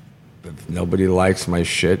 if nobody likes my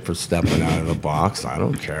shit for stepping out of the box, I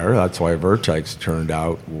don't care. That's why Vertex turned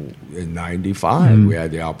out in 95. We had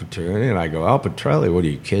the opportunity, and I go, Al Petrelli, what, are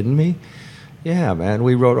you kidding me? Yeah, man,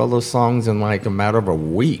 we wrote all those songs in like a matter of a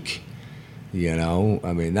week. You know,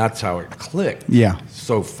 I mean, that's how it clicked. Yeah.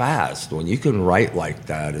 So fast. When you can write like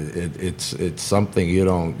that, it's something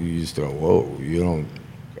you used to go, whoa, you don't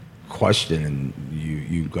question, and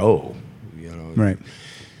you go, you know. Right.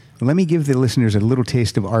 Well, let me give the listeners a little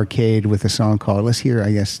taste of Arcade with a song called, let's hear,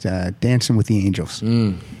 I guess, Dancing with the Angels.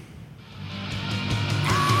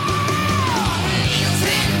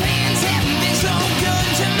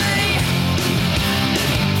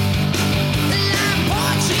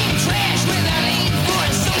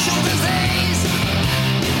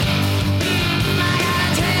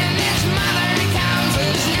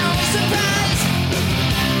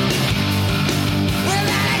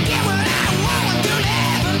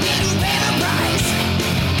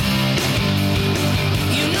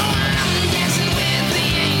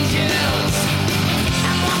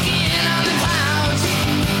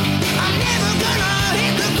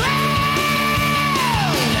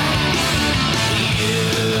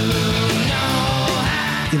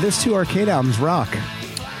 Those 2 Arcade albums rock.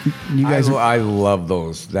 You guys, I love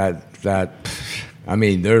those. That I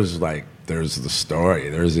mean, there's the story.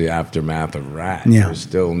 There's the aftermath of Rat. Yeah. There's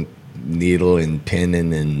still needle and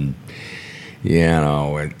pinning, and you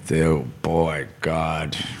know, oh boy,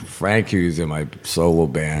 God, Frank Hughes in my solo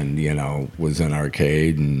band, you know, was in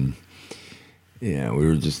Arcade, and yeah, we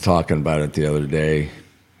were just talking about it the other day.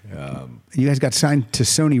 you guys got signed to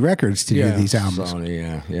Sony Records to do these albums.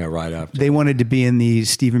 Sony, yeah, right after. They wanted to be in the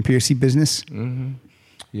Stephen Pearcy business. Mm-hmm.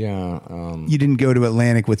 Yeah. You didn't go to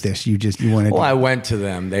Atlantic with this. You wanted. Well, I went to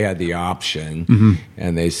them. They had the option,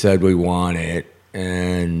 and they said we want it.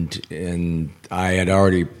 And I had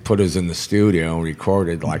already put us in the studio and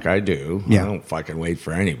recorded like I do. Yeah. I don't fucking wait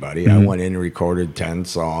for anybody. I went in and recorded 10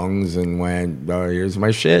 songs and went, oh, here's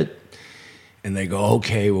my shit. And they go,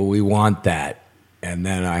 okay, well, we want that. And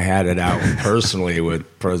then I had it out personally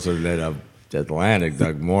with president of Atlantic,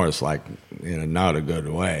 Doug Morris, like in a not a good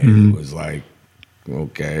way. It was like,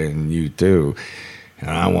 okay, and you too. And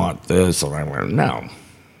I want this. And I went, no,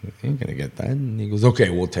 you ain't going to get that. And he goes, okay,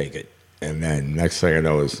 we'll take it. And then next thing I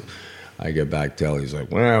know is I get back to he's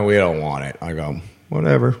like, well, we don't want it. I go,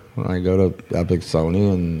 whatever. And I go to Epic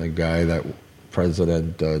Sony, and the guy that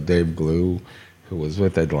President Dave Glue, who was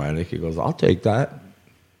with Atlantic, he goes, I'll take that,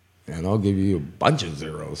 and I'll give you a bunch of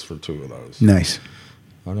zeros for 2 of those. Nice.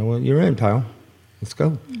 I know what you're in, pal. Let's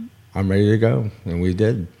go. I'm ready to go. And we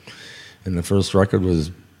did. And the first record was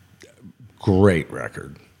a great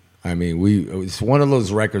record. I mean, it's one of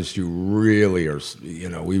those records you really are,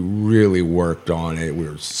 we really worked on it. We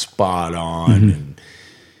were spot on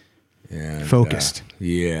and focused.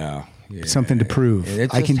 Yeah. Something to prove. And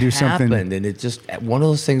it I can do happened, something. and it just, one of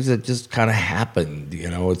those things that just kind of happened.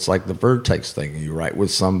 It's like the Vertex thing. You write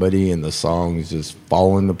with somebody, and the songs just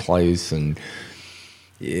fall into place, and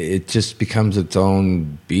it just becomes its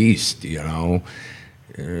own beast,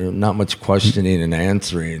 Not much questioning and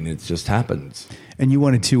answering. It just happens. And you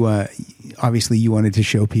wanted to, obviously, you wanted to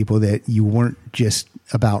show people that you weren't just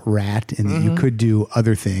about Rat and that you could do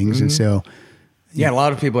other things. And so... Yeah, a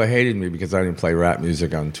lot of people hated me because I didn't play rap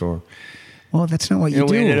music on tour. Well, that's not what you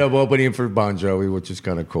do. We ended up opening for Bon Jovi, which is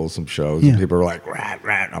kind of cool, some shows. Yeah. And people are like, Rat.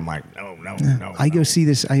 I'm like, no. I go see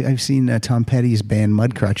this. I've seen Tom Petty's band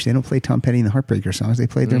Mudcrutch. They don't play Tom Petty and the Heartbreaker songs. They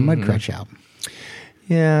play their Mudcrutch album.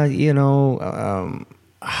 Yeah,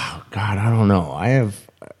 oh, God, I don't know. I have...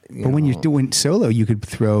 But when you're doing solo, you could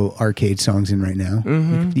throw arcade songs in right now.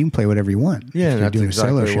 You can play whatever you want. Yeah, if you're that's doing a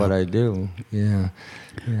solo exactly show. what I do. Yeah.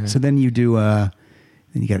 So then you do...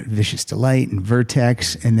 then you got Vicious Delight and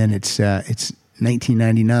Vertex, and then it's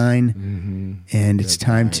 1999, and it's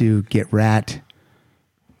time to get Rat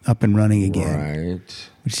up and running again. Right.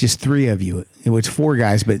 It's just 3 of you. It's 4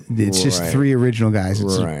 guys, but it's just 3 original guys.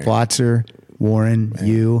 It's Right. Blotzer, Warren,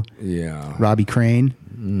 you, Yeah. Robbie Crane,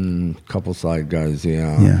 Couple side guys,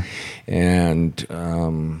 yeah. Yeah. And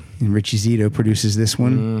and Richie Zito produces this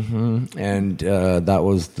one. that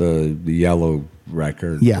was the yellow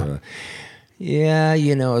record. Yeah. Yeah,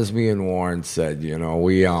 as me and Warren said,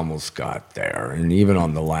 we almost got there. And even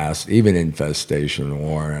on the last, even Infestation,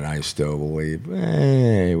 Warren, I still believe,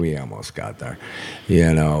 we almost got there.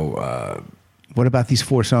 What about these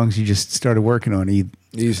 4 songs you just started working on?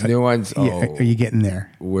 These new ones, Are you getting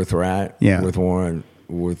there? with Rat, Yeah. with Warren,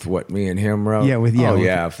 with what me and him wrote. Yeah, with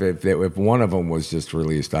If one of them was just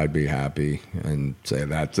released, I'd be happy and say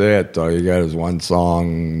that's it. All you got is one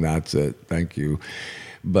song. That's it. Thank you.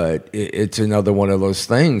 But it's another one of those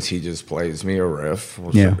things. He just plays me a riff.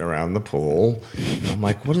 We're sitting around the pool. And I'm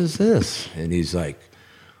like, what is this? And he's like,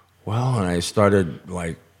 well, and I started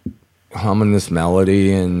like humming this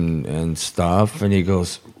melody and stuff. And he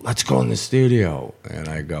goes, let's go in the studio. And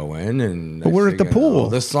I go in and But we're at the pool.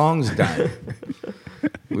 The song's done.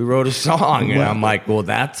 We wrote a song. And I'm like, well,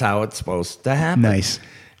 that's how it's supposed to happen. Nice.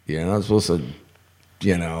 I'm supposed to,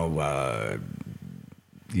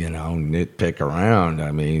 nitpick around.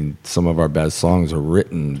 I mean, some of our best songs are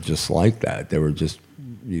written just like that. They were just,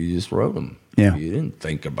 you just wrote them. Yeah. You didn't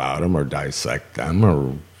think about them or dissect them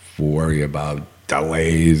or worry about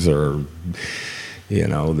delays or,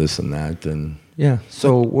 this and that. And yeah,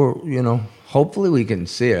 so we're, hopefully we can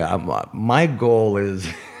see it. My goal is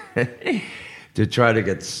to try to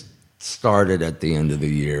get started at the end of the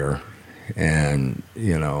year. And,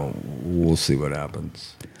 we'll see what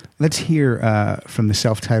happens. Let's hear from the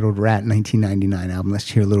self-titled Rat 1999 album. Let's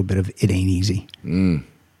hear a little bit of It Ain't Easy. I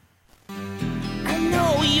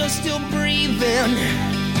know you're still breathing,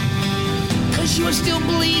 'cause you're still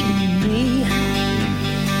bleeding me.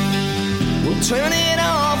 We'll turn it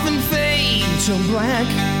off and fade to black,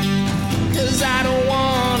 'cause I don't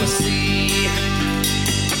wanna see.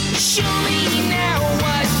 Show me now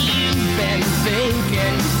what you've been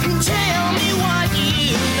thinking, and tell me what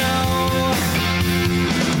you know.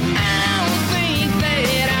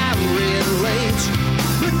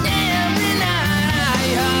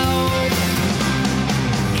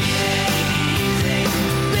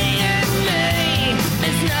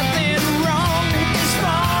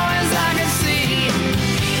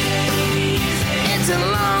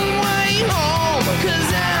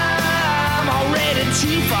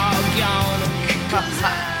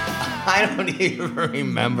 I don't even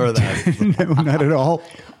remember that. No, not at all.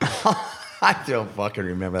 I don't fucking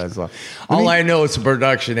remember that song. All I know is the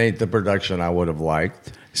production ain't the production I would have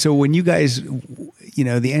liked. So when you guys,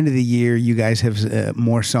 the end of the year, you guys have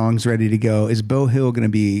more songs ready to go. Is Bo Hill going to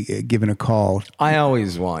be given a call? I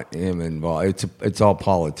always want him involved. It's all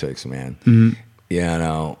politics, man.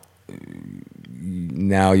 Now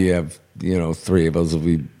you have 3 of us will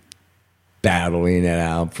be battling it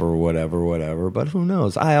out for whatever. But who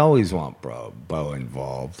knows? I always want Bo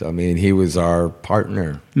involved. I mean, he was our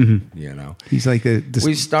partner. He's like the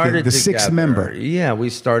we started the together. sixth member. Yeah, we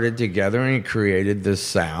started together and created this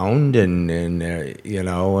sound, and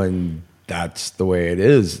that's the way it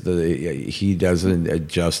is. He doesn't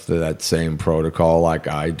adjust to that same protocol like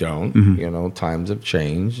I don't. Times have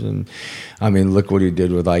changed, and I mean, look what he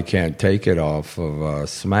did with "I Can't Take It" off of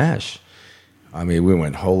Smash. I mean, we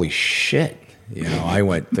went, holy shit. I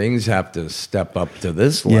went, things have to step up to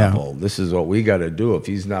this level. Yeah. This is what we got to do. If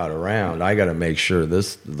he's not around, I got to make sure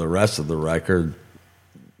the rest of the record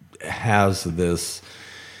has this,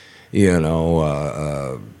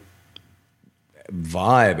 vibe,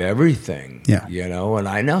 everything. Yeah. And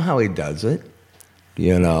I know how he does it,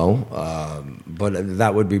 but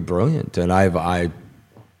that would be brilliant. And I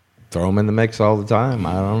throw him in the mix all the time.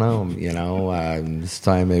 I don't know, this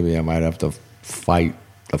time maybe I might have to fight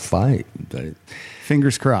the fight. But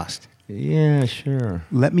fingers crossed. Yeah, sure.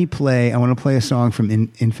 I want to play a song from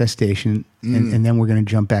Infestation, and then we're going to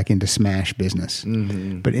jump back into Smash business.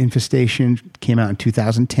 But Infestation came out in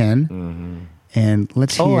 2010, and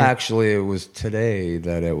let's hear... Oh, actually, it was today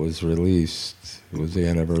that it was released. It was the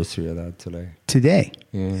anniversary of that today. Today?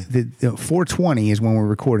 Yeah. The 420 is when we're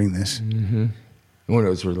recording this. When it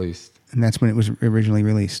was released. And that's when it was originally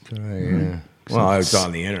released. Yeah. Well, it's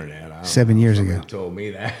on the internet. 7 years ago. Somebody told me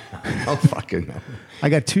that. I don't fucking know. I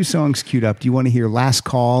got 2 songs queued up. Do you want to hear Last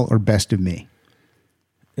Call or Best of Me?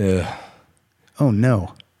 Oh,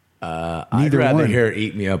 no. I'd rather hear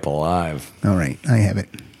Eat Me Up Alive. All right. I have it.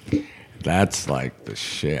 That's like the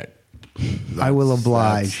shit. I will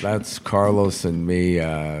oblige. That's Carlos and me.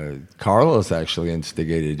 Carlos actually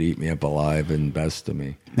instigated Eat Me Up Alive and Best of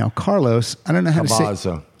Me. Now, Carlos, I don't know how to say...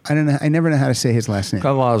 I don't know. I never know how to say his last name.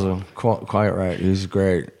 Cavazo, quite right. He's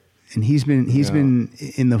great. and he's been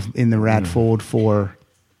in the rat fold for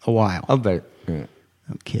a while. I'll bet. Yeah.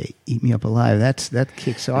 Okay, Eat Me Up Alive. That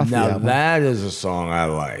kicks off the Now album. that is a song I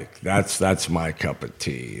like. That's my cup of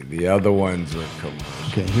tea. The other ones are commercial.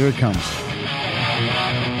 Okay, here it comes.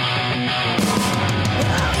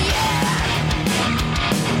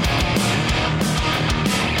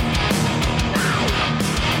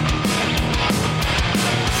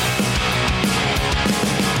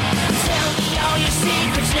 Tell me all your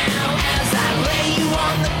secrets now as I lay you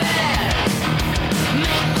on the bed.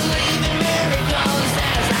 Make believe in miracles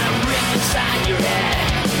as I rip inside your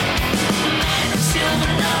head. Man of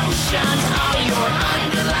silver notions are your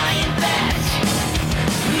underlying bets.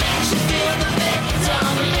 Makes you feel the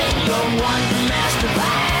victim in your one master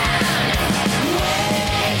plan.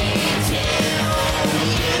 Wait till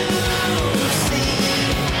you see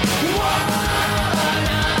what I've found.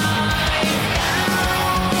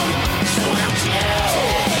 So won't you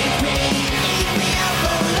take me, eat me up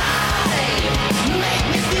alive, make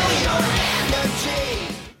me feel your energy.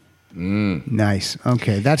 Nice.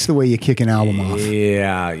 Okay, that's the way you kick an album off.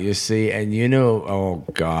 Yeah, you see, and oh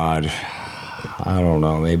God, I don't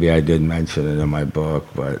know. Maybe I did mention it in my book,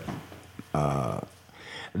 but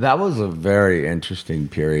that was a very interesting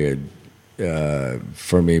period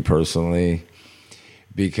for me personally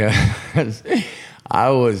because I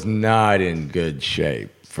was not in good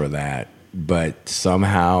shape for that. But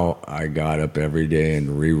somehow I got up every day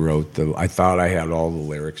and rewrote I thought I had all the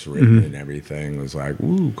lyrics written and everything. It was like,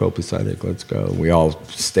 ooh, copacetic, let's go. We all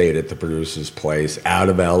stayed at the producer's place out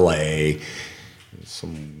of L.A.,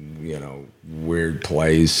 some, weird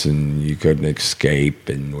place, and you couldn't escape,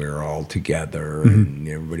 and we were all together, and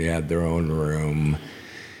everybody had their own room.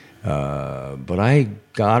 But I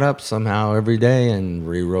got up somehow every day and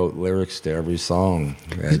rewrote lyrics to every song.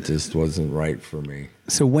 That just wasn't right for me.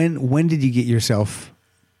 So when did you get yourself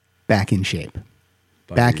back in shape?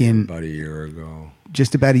 About a year ago.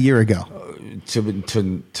 Just about a year ago.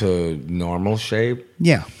 To normal shape?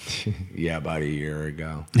 Yeah. Yeah, about a year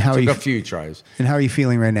ago. How are Took you a few tries. And how are you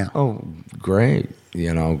feeling right now? Oh, great.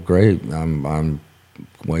 Great. I'm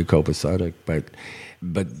way copacetic, but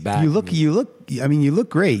back. You look. I mean, you look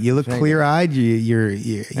great. You look clear-eyed. You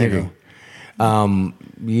know.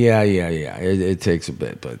 Yeah. It takes a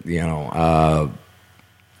bit, but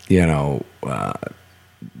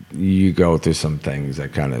you go through some things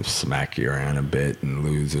that kind of smack you around a bit and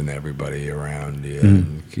losing everybody around you.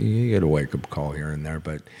 And you get a wake-up call here and there,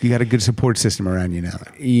 but You got a good support system around you now.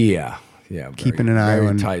 yeah. Keeping an eye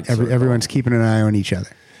on everyone's keeping an eye on each other.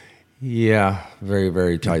 Yeah, very,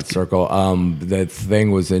 very tight circle. The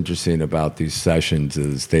thing was interesting about these sessions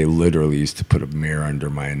is they literally used to put a mirror under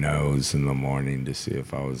my nose in the morning to see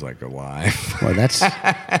if I was alive. Well, that's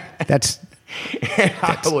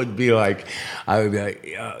I would be like,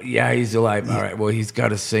 yeah, he's alive. All right, well, he's got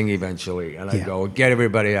to sing eventually. And I go, get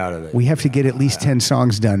everybody out of there. we have to get at least 10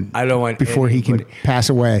 songs done. I don't want before he can pass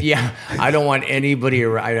away. Yeah, I don't want anybody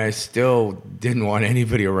around. I still didn't want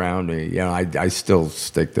anybody around me. I still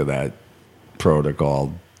stick to that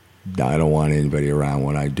protocol. I don't want anybody around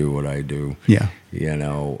when I do what I do. Yeah.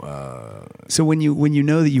 So when you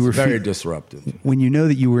know that you were very disruptive. when you know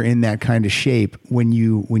that you were in that kind of shape, when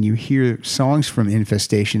you hear songs from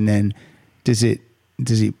Infestation, then does it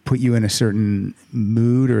put you in a certain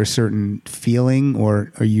mood or a certain feeling,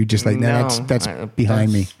 or are you just like, no, that's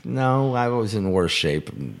behind me? No, I was in worse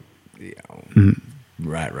shape.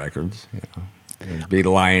 Rat Records. It'd be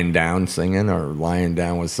lying down singing, or lying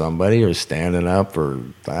down with somebody, or standing up, or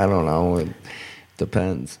I don't know. It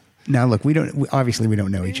depends. Now, look, obviously we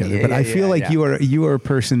don't know each other, but I feel like you are a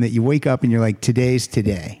person that you wake up and you're like, today's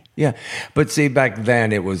today. Yeah, but see, back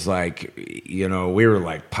then it was like, we were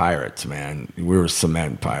like pirates, man. We were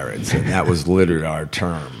cement pirates, and that was literally our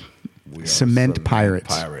term. We are Cement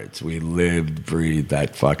pirates. Pirates. We lived, breathed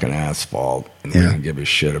that fucking asphalt, and we didn't give a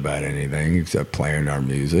shit about anything except playing our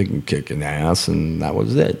music and kicking ass, and that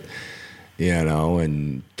was it.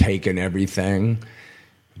 And taking everything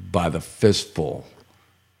by the fistful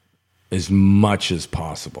as much as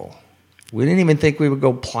possible. We didn't even think we would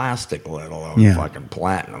go plastic, let alone fucking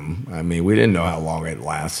platinum. I mean, we didn't know how long it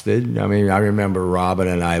lasted. I mean, I remember Robin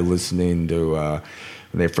and I listening to when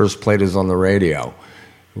they first played us on the radio.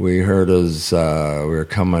 We heard us, we were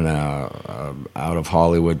coming out of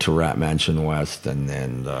Hollywood to Rat Mansion West, and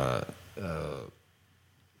then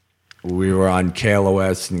we were on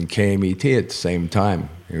KLOS and KMET at the same time.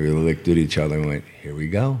 We looked at each other and went, here we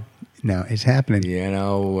go. No, it's happening.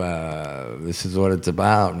 This is what it's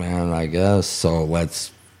about, man, I guess. So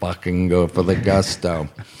let's fucking go for the gusto.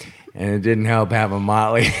 And it didn't help having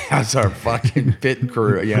Motley as our fucking pit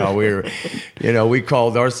crew. We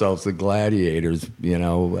called ourselves the Gladiators,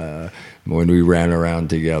 when we ran around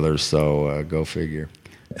together. So go figure.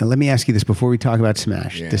 Now, let me ask you this before we talk about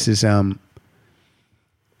Smash. Yeah. This is, I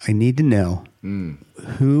need to know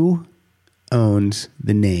who owns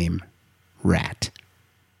the name Rat?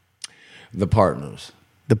 The Partners.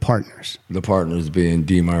 The Partners. The Partners being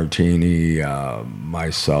DeMartini,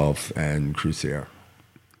 myself, and Crucier.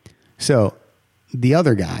 So the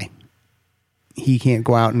other guy, he can't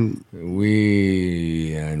go out and...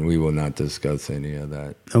 We will not discuss any of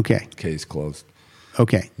that. Okay. Case closed.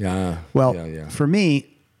 Okay. Yeah. Well, yeah. for me,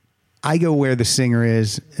 I go where the singer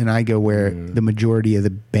is, and I go where the majority of the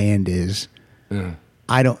band is. Yeah.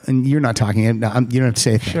 I don't, and you're not talking. You don't have to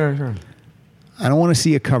say a thing. Sure. I don't want to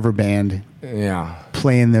see a cover band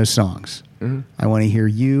playing those songs. Mm-hmm. I want to hear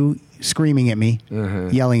you screaming at me,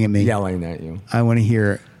 yelling at me. Yelling at you. I want to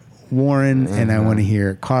hear Warren, and I want to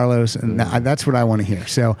hear Carlos, and that's what I want to hear.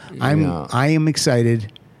 So I am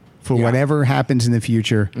excited for whatever happens in the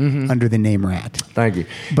future under the name Rat. Thank you.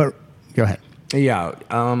 But go ahead. Yeah.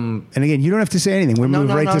 And again, you don't have to say anything. We'll move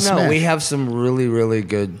right to Smash. We have some really, really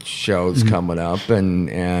good shows coming up,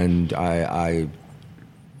 and I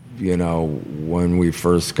when we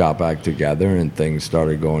first got back together and things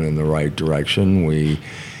started going in the right direction,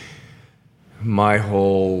 my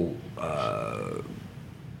whole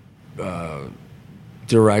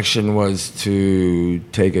direction was to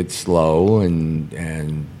take it slow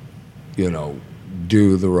and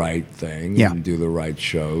do the right thing and do the right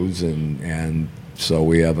shows, and so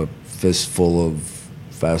we have a fistful of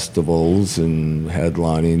festivals and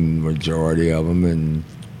headlining majority of them, and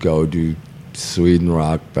go do Sweden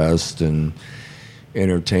Rock Fest and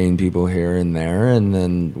entertain people here and there, and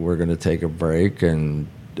then we're going to take a break and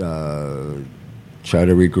try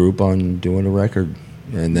to regroup on doing a record,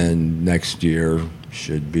 and then next year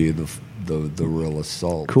should be the real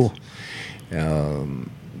assault. Cool.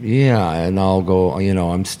 Yeah, and I'll go.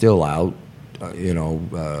 I'm still out. Do you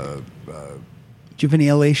have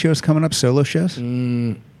any LA shows coming up? Solo shows?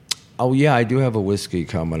 Oh yeah, I do have a whiskey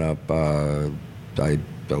coming up. I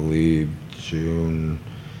believe June.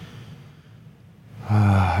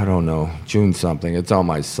 I don't know, June something. It's on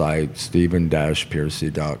my site,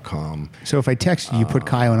 Stephen-Pearcy.com. So if I text you, put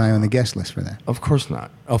Kyle and I on the guest list for that. Of course not.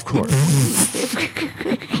 Of course.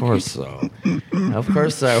 Of course so. Of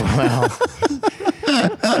course I will.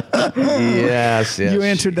 Yes. You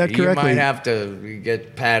answered that correctly. You might have to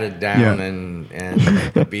get patted down and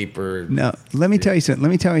the beeper. No, let me tell you something.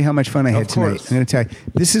 Let me tell you how much fun I had tonight. course. I'm going to tell you.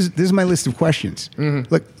 This is my list of questions.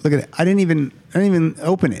 Look at it. I didn't even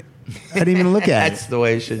open it. I didn't even look at That's it. the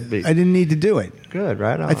way it should be. I didn't need to do it. Good,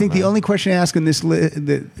 right on. I think the only question I asked on this list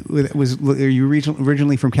was, are you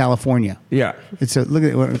originally from California? Yeah. It's a look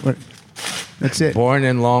at it. What, that's it. Born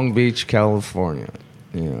in Long Beach, California.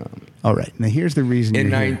 Yeah. All right. Now here's the reason. In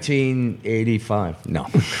you're here. 1985. No.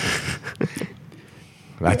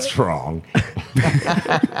 That's wrong.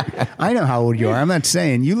 I know how old you are. I'm not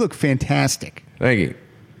saying. You look fantastic. Thank you.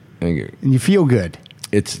 Thank you. And you feel good.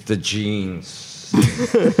 It's the jeans.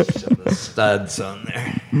 The studs on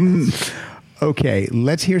there. Okay,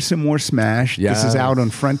 let's hear some more Smash. This is Yes. out on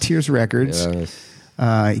Frontiers Records. Yes.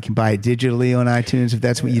 You can buy it digitally on iTunes if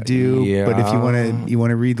that's what you do. Yeah. But if you want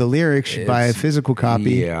to read the lyrics, you buy a physical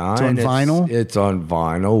copy. Yeah, it's on and vinyl. It's on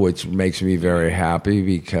vinyl, which makes me very happy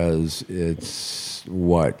because it's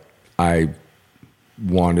what I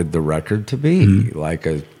wanted the record to be, like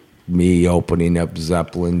me opening up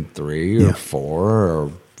Zeppelin 3 or 4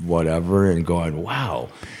 or whatever, and going, wow.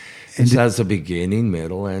 This has a beginning,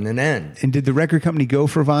 middle, and an end. And did the record company go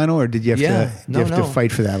for vinyl, or did you have to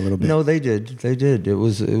fight for that a little bit? No, they did. They did. It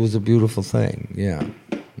was a beautiful thing. Yeah.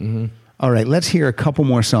 All right, let's hear a couple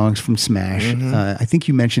more songs from Smash. I think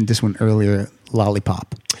you mentioned this one earlier,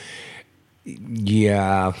 Lollipop.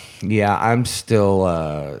 Yeah. I'm still.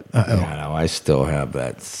 I still have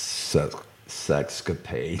that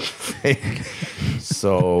sexcapade thing.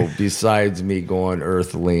 So besides me going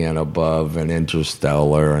earthly and above and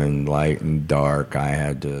interstellar and light and dark, I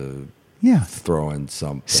had to throw in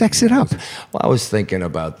something. Sex it up. Well, I was thinking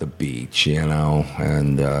about the beach,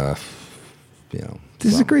 and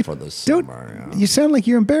This is a great. for the summer. You sound like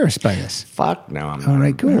you're embarrassed by this. Fuck no, I'm All not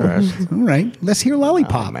right, cool. embarrassed. All right, let's hear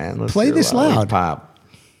Lollipop. Oh, man, let's Play hear this loud. Lollipop.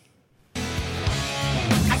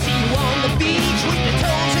 I see you on the beach with your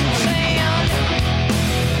toes in the sand.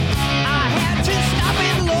 I had to stop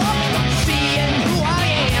and look, seeing who I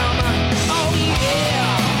am. Oh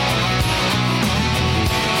yeah.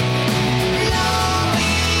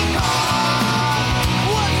 Lollipop,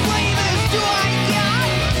 what flavors do I got?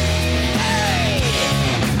 Hey,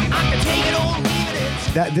 I'm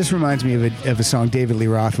This reminds me of a song David Lee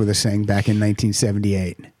Roth would have sang back in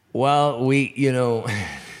 1978. Well,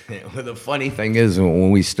 the funny thing is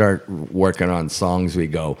when we start working on songs, we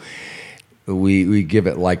give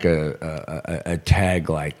it like a tag,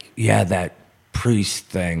 like, yeah, that Priest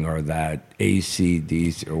thing or that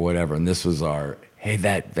AC/DC or whatever. And this was our, hey,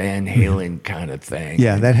 that Van Halen kind of thing.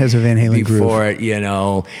 Yeah, that has a Van Halen before groove.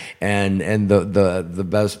 it, and the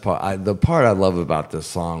best part, the part I love about this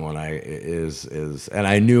song is, and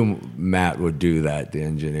I knew Matt would do that, the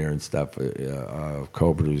engineer and stuff,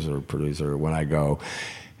 producer. When I go,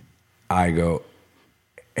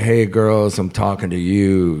 hey girls, I'm talking to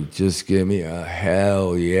you. Just give me a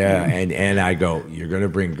hell yeah. And I go, you're gonna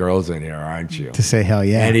bring girls in here, aren't you? To say hell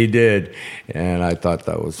yeah. And he did. And I thought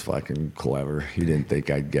that was fucking clever. He didn't think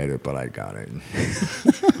I'd get it, but I got it.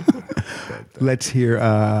 Let's hear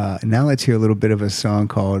a little bit of a song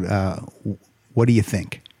called What Do You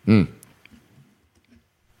Think?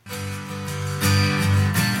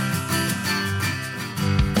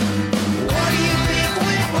 What do you think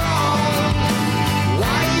went wrong?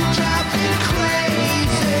 Why you driving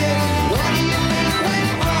crazy? What do you think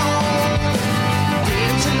went wrong?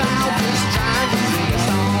 Dancing out this trying to sing a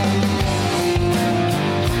song.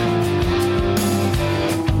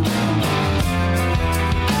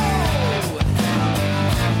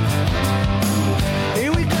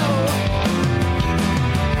 Here we go.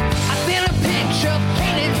 I seen a picture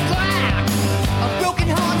painted black, a broken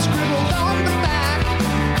heart scribbled on the back.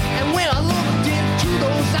 And when I looked into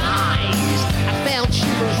those eyes, I felt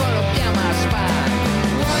shivers run up down my spine.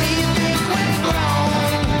 What do you think went wrong?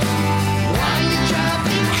 Why you drive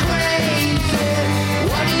me crazy?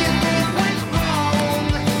 What do you think went wrong?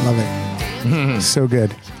 Love it. So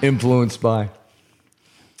good. Influenced by?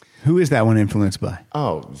 Who is that one influenced by?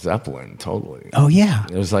 Oh, Zeppelin, totally. Oh, yeah.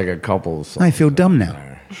 There's like a couple of songs I feel dumb now.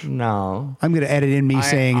 there. No. I'm going to edit in me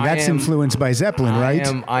saying I that's am- influenced by Zeppelin, right?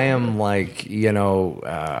 I am like, the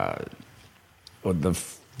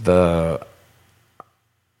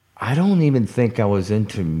I don't even think I was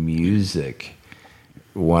into music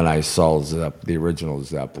when I saw the original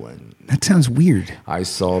Zeppelin. That sounds weird. I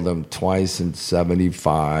saw them twice in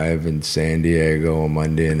 '75 in San Diego, a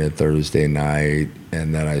Monday and a Thursday night,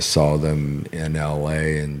 and then I saw them in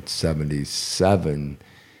LA in '77,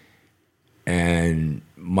 and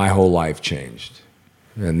my whole life changed.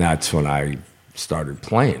 And that's when I started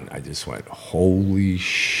playing. I just went, holy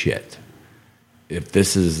shit. If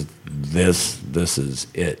this is this is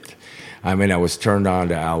it. I mean, I was turned on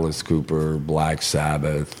to Alice Cooper, Black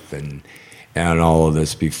Sabbath, and all of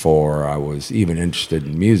this before I was even interested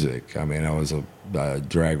in music. I mean, I was a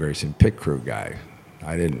drag racing pit crew guy.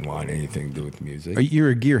 I didn't want anything to do with music.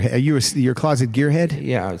 You're a gearhead. Are you your closet gearhead?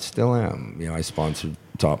 Yeah, I still am. I sponsored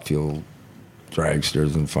Top Fuel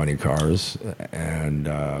dragsters and funny cars, and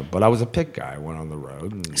but I was a pit guy. I went on the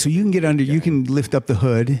road. And, So you can get under, you can lift up the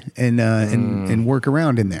hood and work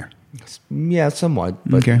around in there. yeah, somewhat.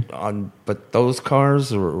 But Okay. But those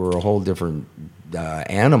cars were a whole different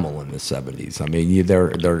animal in the '70s. I mean,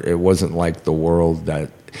 it wasn't like the world that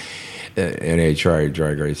NHRA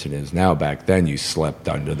drag racing is now. Back then, you slept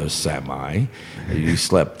under the semi, you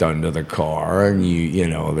slept under the car, and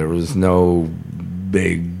there was no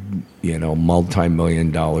big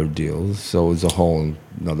multi-million-dollar deals. So it was a whole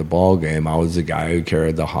another ball game. I was the guy who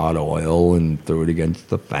carried the hot oil and threw it against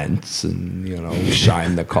the fence, and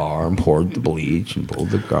shined the car and poured the bleach and pulled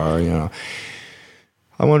the car.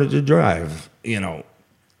 I wanted to drive.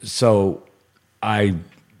 So I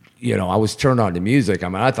was turned on to music. I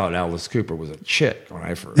mean, I thought Alice Cooper was a chick when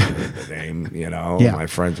I first heard the name. Yeah. My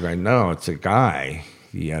friends were like, "No, it's a guy."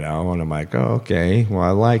 And I'm like, "Oh, okay. Well, I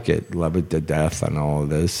like it, love it to death, and all of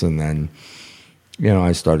this." And then,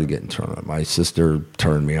 I started getting turned on. My sister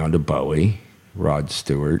turned me on to Bowie, Rod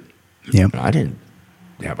Stewart. Yeah. I didn't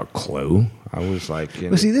have a clue. I was like,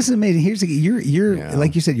 Well, see, this is amazing. Here's you're Yeah.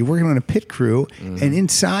 like you said, you're working on a pit crew, and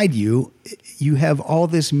inside you have all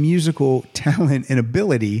this musical talent and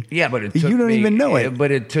ability. yeah, but it you took don't me, even know it.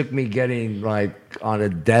 But it took me getting like on a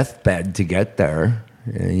deathbed to get there.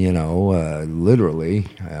 Literally,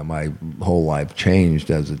 my whole life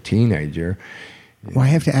changed as a teenager. Well, I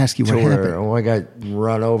have to ask you what happened. I got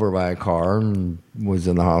run over by a car and was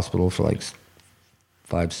in the hospital for like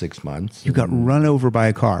 5-6 months. You got run over by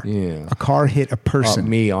a car. Yeah. A car hit a person.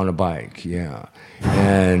 Me on a bike, yeah,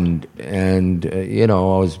 and I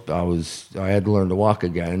had to learn to walk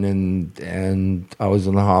again, and I was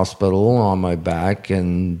in the hospital on my back,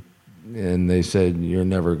 and they said, "You're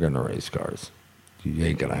never gonna race cars. It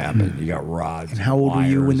ain't gonna happen. You got rods." And how old were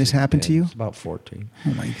you when wires, this happened to you? I was about 14.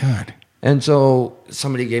 Oh my God. And so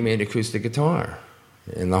somebody gave me an acoustic guitar.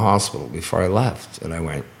 in the hospital before I left. And I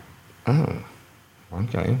went, oh,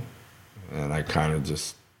 okay. And I kind of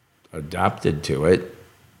just adapted to it.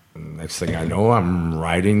 And next thing I know, I'm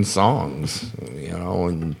writing songs,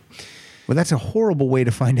 and Well, that's a horrible way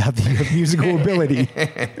to find out that you have musical ability.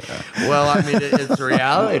 well, I mean, it's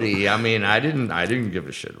reality. I mean, I didn't give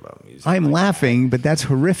a shit about music. I'm laughing, but that's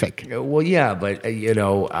horrific. Well, yeah, but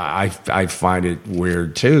I find it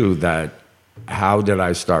weird too that how did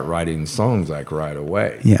I start writing songs like right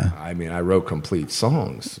away? Yeah. I mean, I wrote complete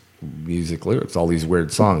songs, music lyrics, all these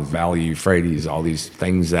weird songs, Valley Euphrates, all these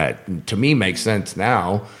things that to me make sense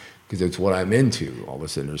now because it's what I'm into. All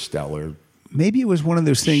this interstellar. Maybe it was one of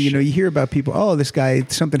those things, you hear about people, oh, this guy,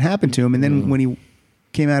 something happened to him. And then when he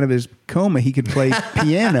came out of his coma, he could play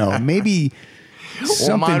piano. Maybe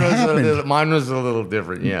something happened. Mine was a little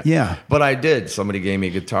different, yeah. Yeah. But I did. Somebody gave me a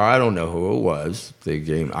guitar. I don't know who it was.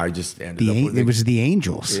 I just ended up with It was the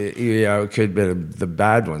Angels. Yeah, it could be the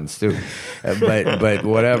bad ones too. but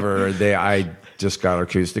whatever. I just got an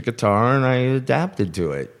acoustic guitar and I adapted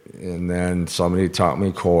to it. And then somebody taught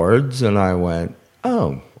me chords and I went,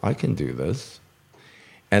 oh, I can do this.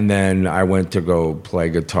 And then I went to go play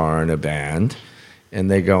guitar in a band, and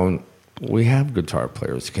they go, we have guitar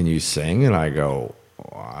players. Can you sing? And I go,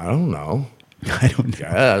 I don't know. I don't know.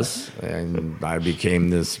 Guess. And I became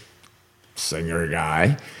this singer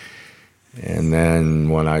guy. And then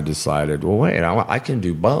when I decided, well, wait, I can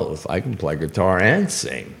do both. I can play guitar and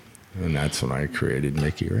sing. And that's when I created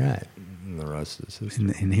Mickey Rat. And the rest is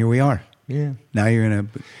history. And here we are. Yeah. Now you're in a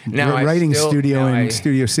writing studio in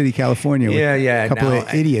Studio City, California. With a couple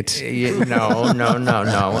of idiots. No.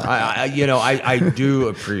 I do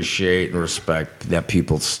appreciate and respect that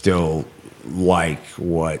people still like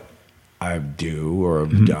what I do or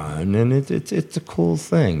have done, and it's a cool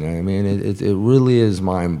thing. I mean, it really is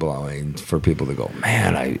mind blowing for people to go,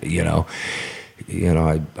 man. I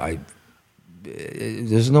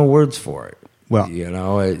there's no words for it. Well,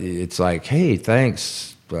 it's like, hey,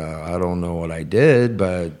 thanks. I don't know what I did,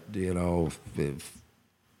 but if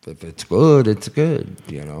it's good, it's good.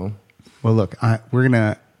 Well, look, we're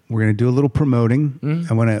gonna do a little promoting.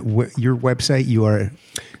 I want to your website. You are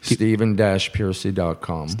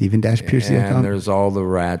Stephen-Pearcy.com. Stephen-Pearcy.com. And there's all the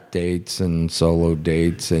Rat dates and solo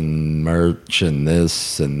dates and merch and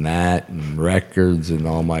this and that and records and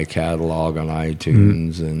all my catalog on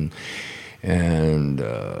iTunes and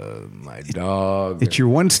my dog. It's your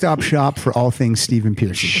one-stop shop for all things Stephen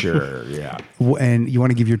Pearcy. Sure, yeah. And you want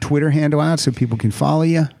to give your Twitter handle out so people can follow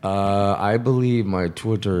you? I believe my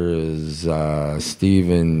Twitter is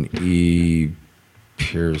Stephen E.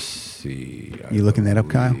 Pearcy. You looking that up,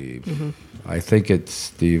 Kyle? I think it's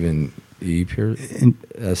Stephen E. Pearcy.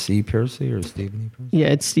 S.E. Pearcy or Stephen E. Pearcy? Yeah,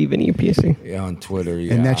 it's Stephen E. Pearcy. Yeah, on Twitter,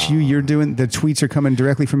 yeah. And that's you? You're doing, the tweets are coming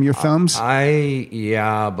directly from your thumbs? But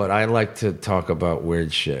I like to talk about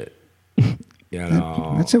weird shit.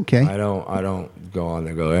 That's okay. I don't go on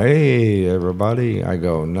and go, hey, everybody. I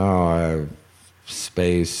go, no, I have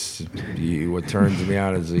space. What turns me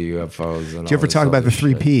on is the UFOs. And Did you ever talk about the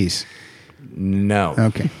 3 Ps? No.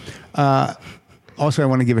 Okay. Also, I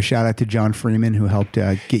want to give a shout out to John Freeman, who helped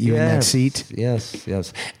get you in that seat.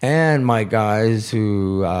 Yes. And my guys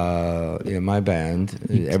who, in my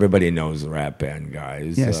band, everybody knows the Rat Band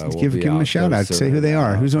guys. Yes, give them a shout out. Say who they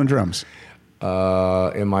are. Who's on drums?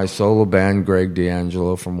 In my solo band, Greg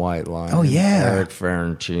D'Angelo from White Line. Oh, yeah. Eric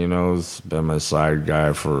Ferentino's been my side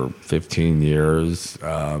guy for 15 years.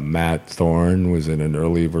 Matt Thorne was in an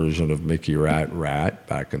early version of Mickey Rat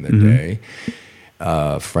back in the day.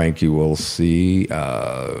 Frankie Wilsey,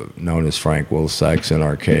 known as Frank Wilsex in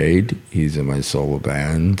Arcade. He's in my solo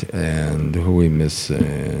band. And who we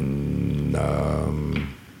missing?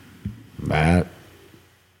 Matt.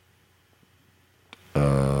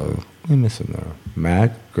 Who we missing there?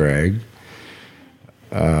 Matt, Greg,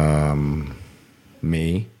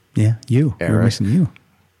 me. Yeah, you. Eric. We're missing you.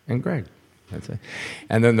 And Greg. That's it.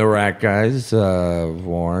 And then the Rat guys,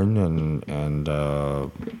 Warren and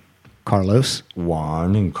Carlos.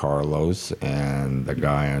 Juan and Carlos and the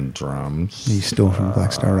guy on drums. You stole from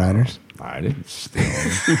Black Star Riders. I didn't steal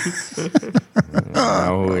him. I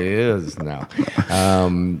know who he is now.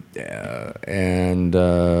 And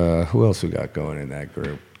who else we got going in that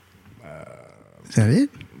group? Is that it?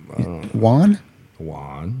 Juan?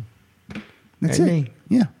 Juan. That's and it. Me.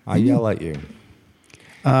 Yeah. I yell at you.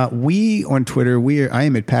 We on Twitter, I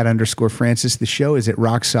am at Pat_Francis. The show is at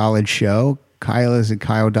Rock Solid Show. Kyle is at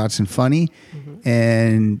Kyle.Funny.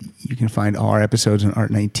 And you can find all our episodes on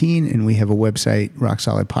Art19. And we have a website,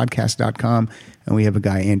 rocksolidpodcast.com. And we have a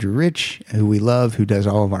guy, Andrew Rich, who we love, who does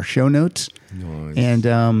all of our show notes. Nice.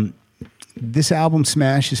 And this album,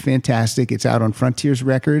 Smash, is fantastic. It's out on Frontiers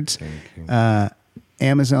Records,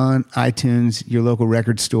 Amazon, iTunes, your local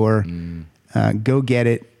record store. Go get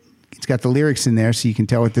it. It's got the lyrics in there, so you can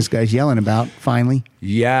tell what this guy's yelling about, finally.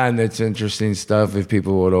 Yeah, and it's interesting stuff if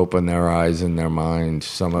people would open their eyes and their mind.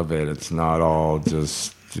 Some of it's not all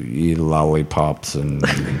just eat lollipops and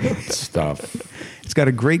stuff. It's got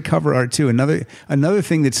a great cover art, too. Another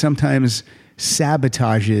thing that sometimes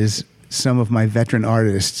sabotages some of my veteran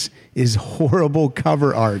artists is horrible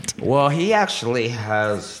cover art. Well, he actually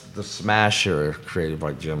has the Smasher created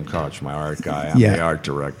by Jim Koch, my art guy. I'm Yeah. the art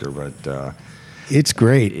director, but... It's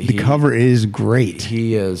great. The cover is great.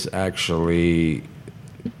 He is actually...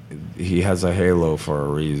 He has a halo for a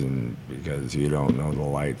reason, because you don't know the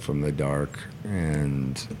light from the dark.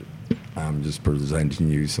 And I'm just presenting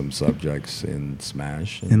you some subjects in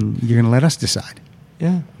Smash. And you're going to let us decide.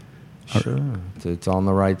 Yeah, sure. It's on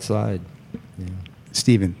the right side. Yeah.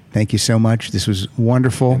 Stephen, thank you so much. This was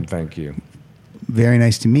wonderful. And thank you. Very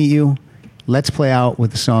nice to meet you. Let's play out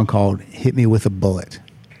with a song called Hit Me With a Bullet.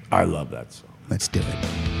 I love that song. Let's do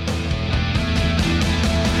it.